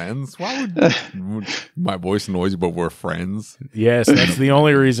 Right. Sense. Why would my voice annoys you, but we're friends? Yes, that's the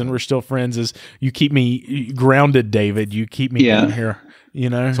only reason we're still friends is you keep me grounded, David. You keep me down here,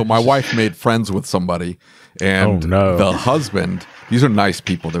 So my wife made friends with somebody, and the husband, these are nice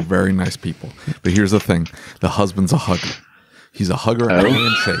people. They're very nice people. But here's the thing. The husband's a hugger. He's a hugger and a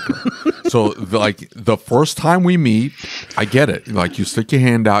handshaker. So, like, the first time we meet, I get it. Like, you stick your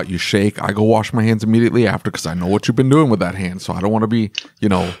hand out, you shake. I go wash my hands immediately after because I know what you've been doing with that hand. So I don't want to be,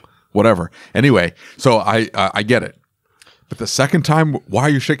 whatever. Anyway, so I get it. But the second time, why are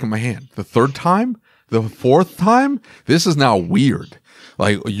you shaking my hand? The third time? The fourth time? This is now weird.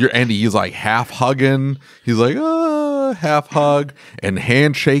 Like, Andy, he's like half hugging. He's like, half hug and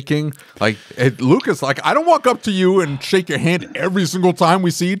handshaking. Like, Lucas, like, I don't walk up to you and shake your hand every single time we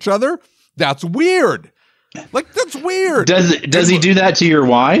see each other. That's weird. Like, that's weird. Does he do that to your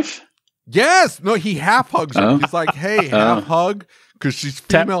wife? Yes. No, he half hugs her. He's like, hey, half hug. Because she's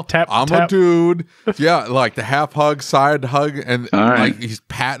female. I'm tap. a dude. Yeah, like the half hug, side hug. And like he's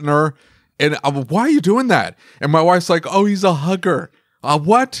patting her. And I'm, why are you doing that? And my wife's like, oh, he's a hugger.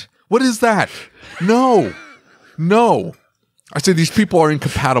 What? What is that? No. I said, these people are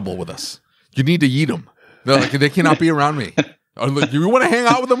incompatible with us. You need to eat them. They're like, they cannot be around me. Like, you want to hang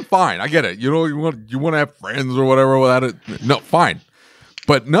out with them? Fine. I get it. You want to have friends or whatever without it? No, fine.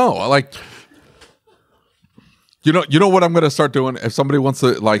 But no, like, you know what I'm going to start doing? If somebody wants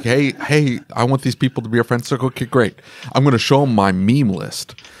to, like, hey, I want these people to be your friends. So, okay, great. I'm going to show them my meme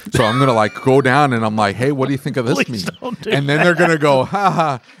list. So I'm going to like go down and I'm like, hey, what do you think of this meme? And then they're going to go, ha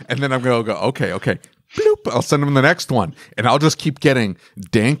ha. And then I'm going to go, okay. Bloop. I'll send them the next one. And I'll just keep getting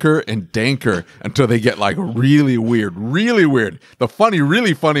danker and danker until they get like really weird. The funny,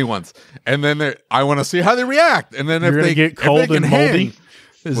 really funny ones. And then I want to see how they react. And then if they get cold and moldy.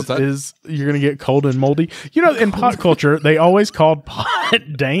 What's that? You're going to get cold and moldy. In pot culture, they always called pot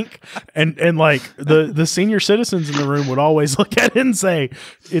dank. And like the senior citizens in the room would always look at it and say,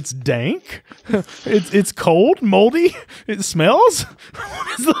 it's dank? It's cold, moldy? It smells?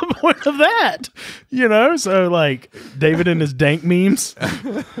 What is the point of that? So like David and his dank memes.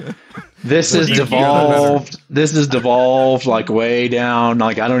 This is devolved. This is devolved like way down.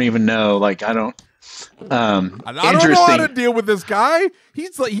 Like, I don't even know. Like, I don't know how to deal with this guy.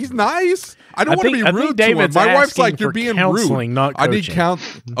 He's nice. I don't want to be rude to him. My wife's like, you're being rude. Not coaching. I need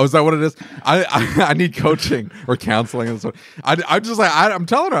Oh, is that what it is? I need coaching or counseling and so. I'm just like, I'm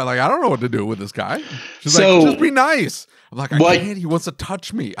telling her, like, I don't know what to do with this guy. She's like, just be nice. I'm like, I can't. He wants to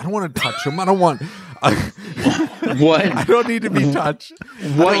touch me. I don't want to touch him. I don't want. What? I don't need to be touched.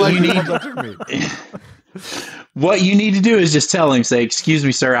 What you need. What you need to do is just tell him, say, excuse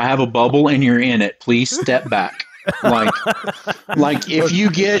me, sir, I have a bubble and you're in it. Please step back. Like if you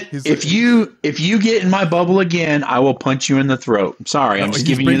get in my bubble again, I will punch you in the throat. I'm sorry. I'm just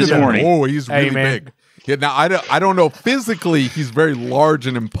giving you this warning. Oh, he's really big. Yeah, now I don't know. Physically, he's very large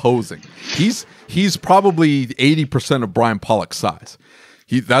and imposing. He's probably 80% of Brian Pollock's size.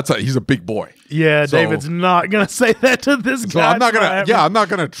 he's a big boy. Yeah, So- David's not going to say that to this So guy. I'm not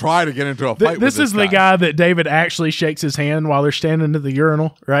gonna try to get into a fight. This with is the guy that David actually shakes his hand while they're standing at the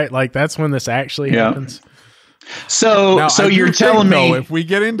urinal, right? Like that's when this actually happens. So Now, I do you're telling think, me though, if we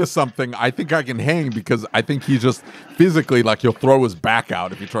get into something, I think I can hang because I think he's just physically like he'll throw his back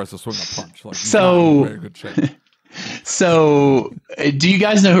out if he tries to swing a punch. Like, he's not in very good shape. So do you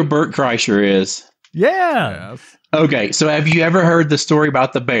guys know who Bert Kreischer is? Yeah. Yes. Okay, so have you ever heard the story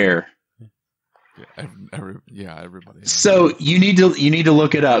about the bear? Everybody. So you need to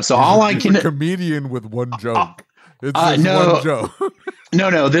look it up. So all I He's can a comedian with one joke. It's just no. one joke.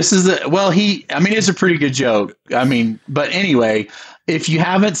 No, this is it's a pretty good joke. I mean, but anyway, if you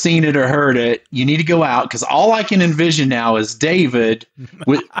haven't seen it or heard it, you need to go out because all I can envision now is David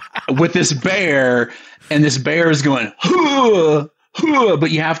with this bear, and this bear is going, "Hoo, hoo," but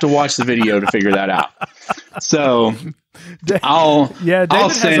you have to watch the video to figure that out. So I'll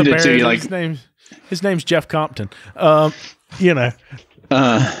send it to you. Like his name's Jeff Compton.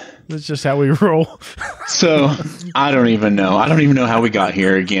 That's just how we roll. So I don't even know. I don't even know how we got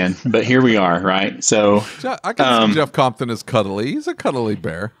here again, but here we are, right? So I can see Jeff Compton is cuddly. He's a cuddly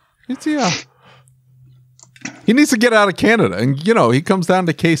bear. He needs to get out of Canada, and he comes down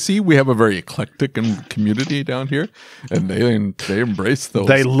to KC. We have a very eclectic community down here, and they embrace those.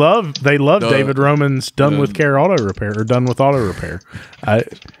 They love David Roman's Done with Care Auto Repair or Done with Auto Repair.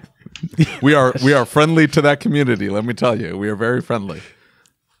 We are friendly to that community. Let me tell you, we are very friendly.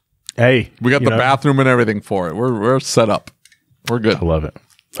 Hey, we got the bathroom and everything for it. We're set up. We're good. I love it.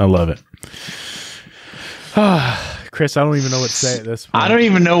 Chris, I don't even know what to say at this point. I don't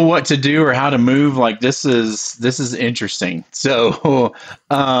even know what to do or how to move. Like this is interesting. So,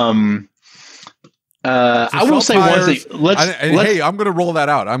 I will say one thing. Hey, I'm going to roll that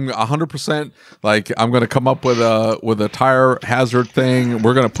out. I'm 100% like I'm going to come up with a tire hazard thing.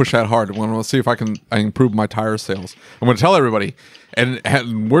 We're going to push that hard. We're going to see if I can improve my tire sales. I'm going to tell everybody, and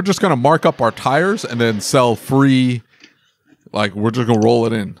we're just going to mark up our tires and then sell free. Like we're just going to roll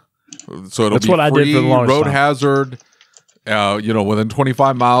it in. So that's what I did for the longest road time. hazard. Within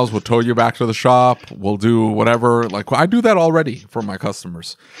 25 miles, we'll tow you back to the shop. We'll do whatever. Like I do that already for my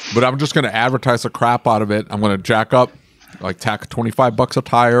customers, but I'm just going to advertise the crap out of it. I'm going to jack up, like tack $25 a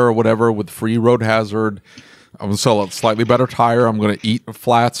tire or whatever with free road hazard. I'm going to sell a slightly better tire. I'm going to eat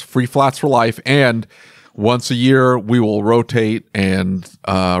free flats for life. And once a year, we will rotate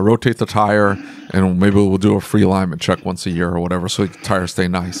the tire, and maybe we'll do a free alignment check once a year or whatever, so the tires stay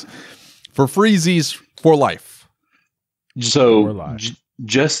nice. For freezies for life. So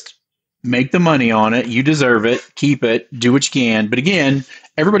just make the money on it. You deserve it. Keep it. Do what you can. But again,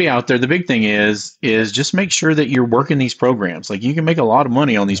 everybody out there, the big thing is just make sure that you're working these programs. Like you can make a lot of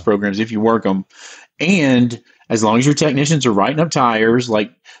money on these programs if you work them. And as long as your technicians are writing up tires,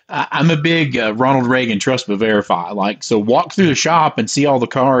 like I'm a big Ronald Reagan trust but verify. Like, so walk through the shop and see all the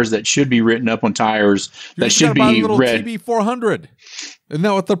cars that should be written up on tires that should be red. TB400. Isn't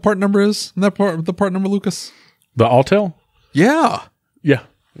that what the part number is? Isn't that the part number, Lucas? The Altel? Yeah. Yeah.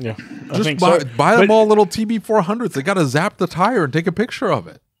 Just buy them all little TB400s. They got to zap the tire and take a picture of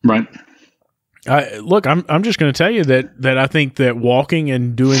it. Right. Look, I'm just going to tell you that I think that walking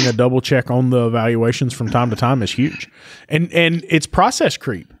and doing a double check on the evaluations from time to time is huge, and it's process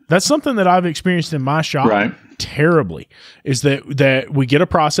creep. That's something that I've experienced in my shop terribly. Is that we get a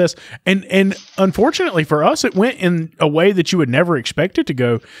process, and unfortunately for us, it went in a way that you would never expect it to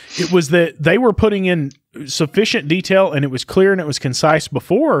go. It was that they were putting in sufficient detail, and it was clear and it was concise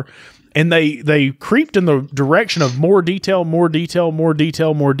before. And they creeped in the direction of more detail,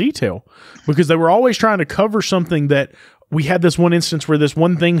 because they were always trying to cover something that we had this one instance where this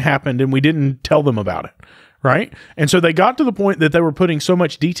one thing happened and we didn't tell them about it, right? And so they got to the point that they were putting so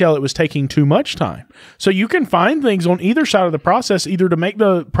much detail it was taking too much time. So you can find things on either side of the process, either to make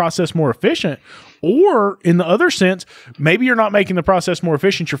the process more efficient, or in the other sense, maybe you're not making the process more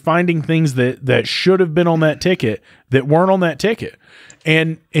efficient. You're finding things that should have been on that ticket that weren't on that ticket.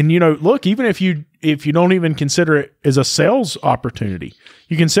 And look, even if you don't even consider it as a sales opportunity,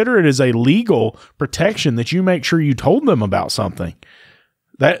 you consider it as a legal protection that you make sure you told them about something.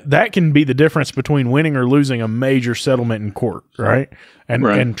 That can be the difference between winning or losing a major settlement in court, right?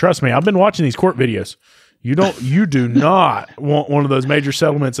 And trust me, I've been watching these court videos. You do not want one of those major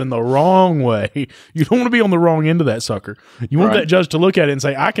settlements in the wrong way. You don't want to be on the wrong end of that sucker. You want that judge to look at it and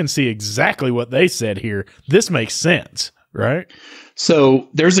say, I can see exactly what they said here. This makes sense, right? So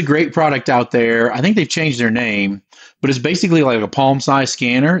there's a great product out there. I think they've changed their name, but it's basically like a palm-sized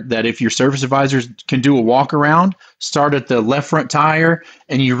scanner that if your service advisors can do a walk around, start at the left front tire,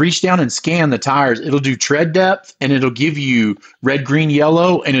 and you reach down and scan the tires, it'll do tread depth, and it'll give you red, green,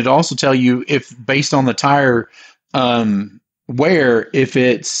 yellow, and it'll also tell you if based on the tire wear, if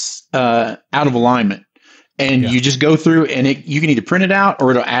it's out of alignment. And you just go through, and you can either print it out or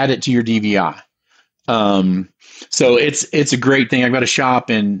it'll add it to your DVI. So it's a great thing. I've got a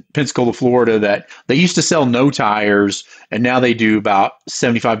shop in Pensacola, Florida that they used to sell no tires, and now they do about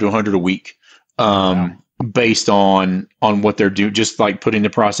 75 to 100 a week, based on what they're doing, just like putting the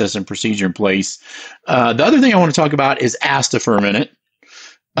process and procedure in place. The other thing I want to talk about is ASTA for a minute.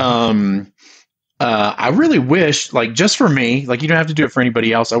 I really wish, like, just for me, like, you don't have to do it for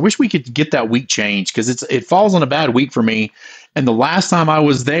anybody else. I wish we could get that week changed, because it falls on a bad week for me. And the last time I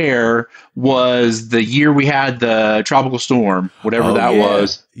was there was the year we had the tropical storm, whatever that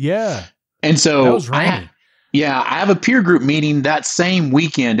was. Yeah. And so that was rainy. I have a peer group meeting that same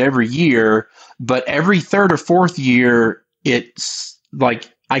weekend every year, but every third or fourth year, it's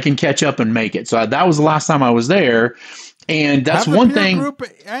like I can catch up and make it. So that was the last time I was there. And that's one thing.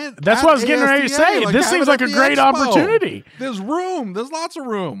 That's what I was getting ready to say. Like, this seems like a great opportunity. There's room. There's lots of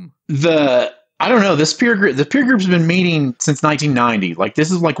room. I don't know. The peer group's been meeting since 1990. Like,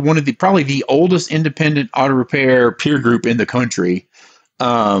 this is like one of probably the oldest independent auto repair peer group in the country.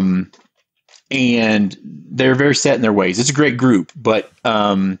 And they're very set in their ways. It's a great group, but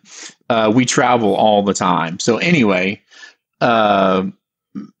we travel all the time. So anyway,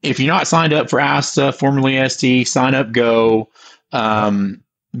 if you're not signed up for ASTA, formerly ST, sign up, go.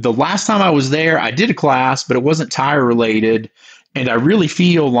 The last time I was there, I did a class, but it wasn't tire related. And I really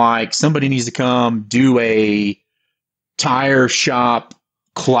feel like somebody needs to come do a tire shop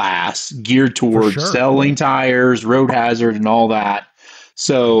class geared towards selling tires, road hazard, and all that.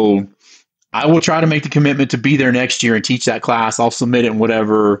 So I will try to make the commitment to be there next year and teach that class. I'll submit it and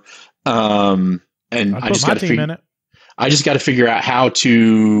whatever. And I just got to figure out how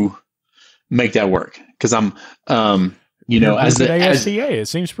to make that work. Cause I'm, as ASTA, it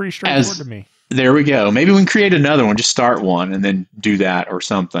seems pretty straightforward to me. There we go. Maybe we can create another one, just start one and then do that or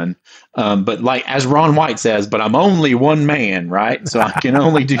something. But like, as Ron White says, but I'm only one man, right? So I can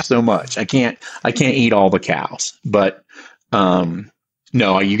only do so much. I can't eat all the cows, but,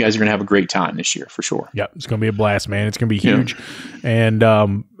 no, you guys are going to have a great time this year for sure. Yep. It's going to be a blast, man. It's going to be huge. Yeah. And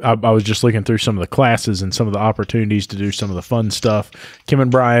I was just looking through some of the classes and some of the opportunities to do some of the fun stuff. Kim and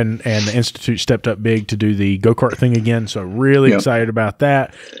Brian and the Institute stepped up big to do the go-kart thing again. So really excited about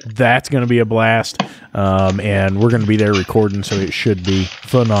that. That's going to be a blast. And we're going to be there recording, so it should be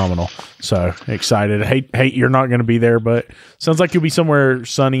phenomenal. So excited. Hate you're not going to be there, but sounds like you'll be somewhere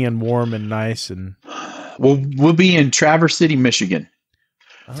sunny and warm and nice. And we'll be in Traverse City, Michigan.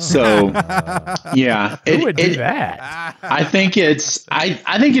 So, who would do that? I think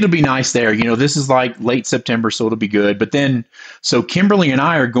I think it'll be nice there. This is like late September, so it'll be good. But then, so Kimberly and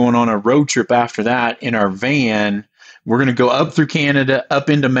I are going on a road trip after that in our van. We're going to go up through Canada, up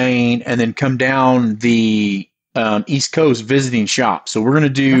into Maine, and then come down the East Coast visiting shops. So we're going to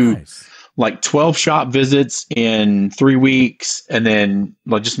do like 12 shop visits in 3 weeks, and then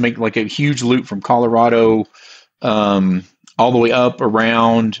just make like a huge loop from Colorado, all the way up,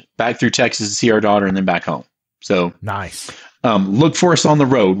 around, back through Texas to see our daughter, and then back home. So nice. Look for us on the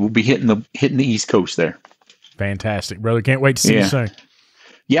road. We'll be hitting the East Coast there. Fantastic, brother. Can't wait to see you soon.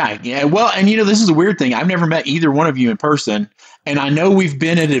 Yeah. Well, and this is a weird thing. I've never met either one of you in person, and I know we've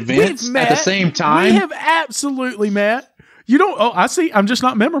been at events at the same time. We have absolutely met. You don't. Oh, I see. I'm just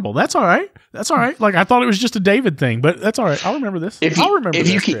not memorable. That's all right. Like, I thought it was just a David thing, but that's all right. I'll remember this.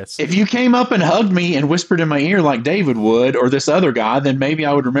 Chris. If you came up and hugged me and whispered in my ear like David would, or this other guy, then maybe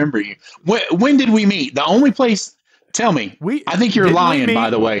I would remember you. When did we meet? The only place. Tell me. I think you're lying, by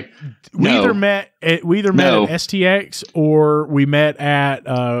the way. We either met at STX, or we met at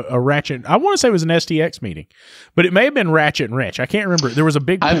a Ratchet. I want to say it was an STX meeting, but it may have been Ratchet and Wrench. I can't remember. There was a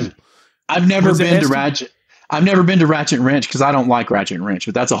big pool. I've never been to Ratchet. I've never been to Ratchet and Wrench because I don't like Ratchet and Wrench,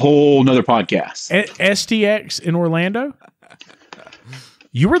 but that's a whole nother podcast. STX in Orlando?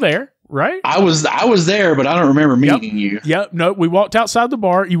 You were there, right? I was there, but I don't remember meeting you. Yep. No, we walked outside the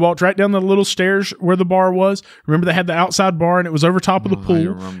bar. You walked right down the little stairs where the bar was. Remember, they had the outside bar, and it was over top of the pool. I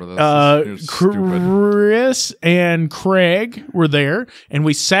remember this. Chris and Craig were there, and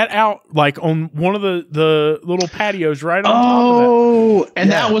we sat out like on one of the little patios right on top of that. Oh,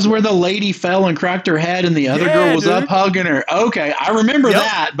 and that was where the lady fell and cracked her head, and the other girl was up hugging her. Okay, I remember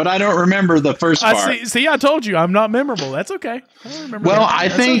that, but I don't remember the first part. See, I told you I'm not memorable. That's okay. I don't remember. Well, I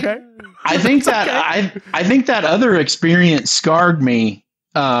think that other experience scarred me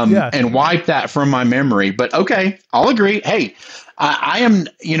and wipe that from my memory. But okay, I'll agree. Hey, I am,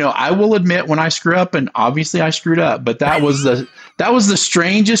 I will admit when I screw up, and obviously I screwed up, but that was the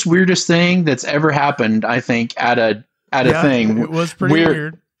strangest, weirdest thing that's ever happened, I think, at a thing. It was pretty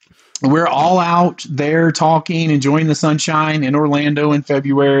weird. We're all out there talking, enjoying the sunshine in Orlando in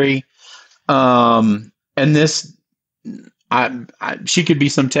February. And this, she could be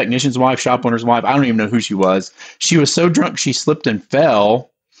some technician's wife, shop owner's wife. I don't even know who she was. She was so drunk she slipped and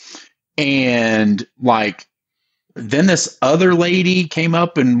fell, and then this other lady came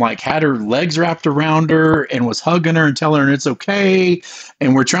up and had her legs wrapped around her and was hugging her and telling her it's okay.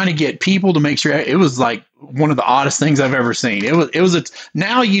 And we're trying to get people to make sure. It was one of the oddest things I've ever seen.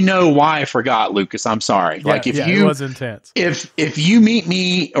 Now you know why I forgot, Lucas. I'm sorry. It was intense. If you meet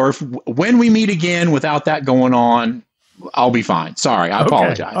me, or when we meet again without that going on, I'll be fine. Sorry. I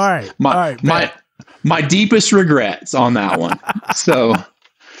apologize. All right. My deepest regrets on that one. So,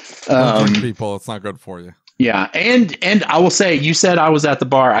 people, it's not good for you. Yeah, and I will say, you said I was at the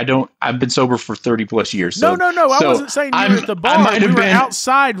bar. I've been sober for 30 plus years. So, no. I wasn't saying you were at the bar. We were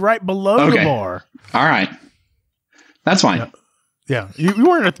outside right below the bar. All right. That's fine. Yeah. You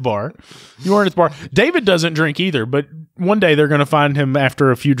weren't at the bar. David doesn't drink either, but one day they're going to find him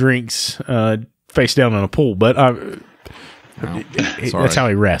after a few drinks face down in a pool. But that's how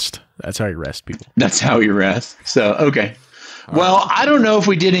he rests. That's how he rests, people. That's how he rests. So, okay. Well, I don't know if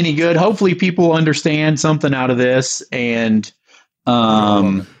we did any good. Hopefully people understand something out of this, and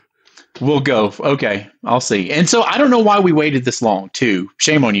we'll go. Okay, I'll see. And so I don't know why we waited this long, too.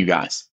 Shame on you guys.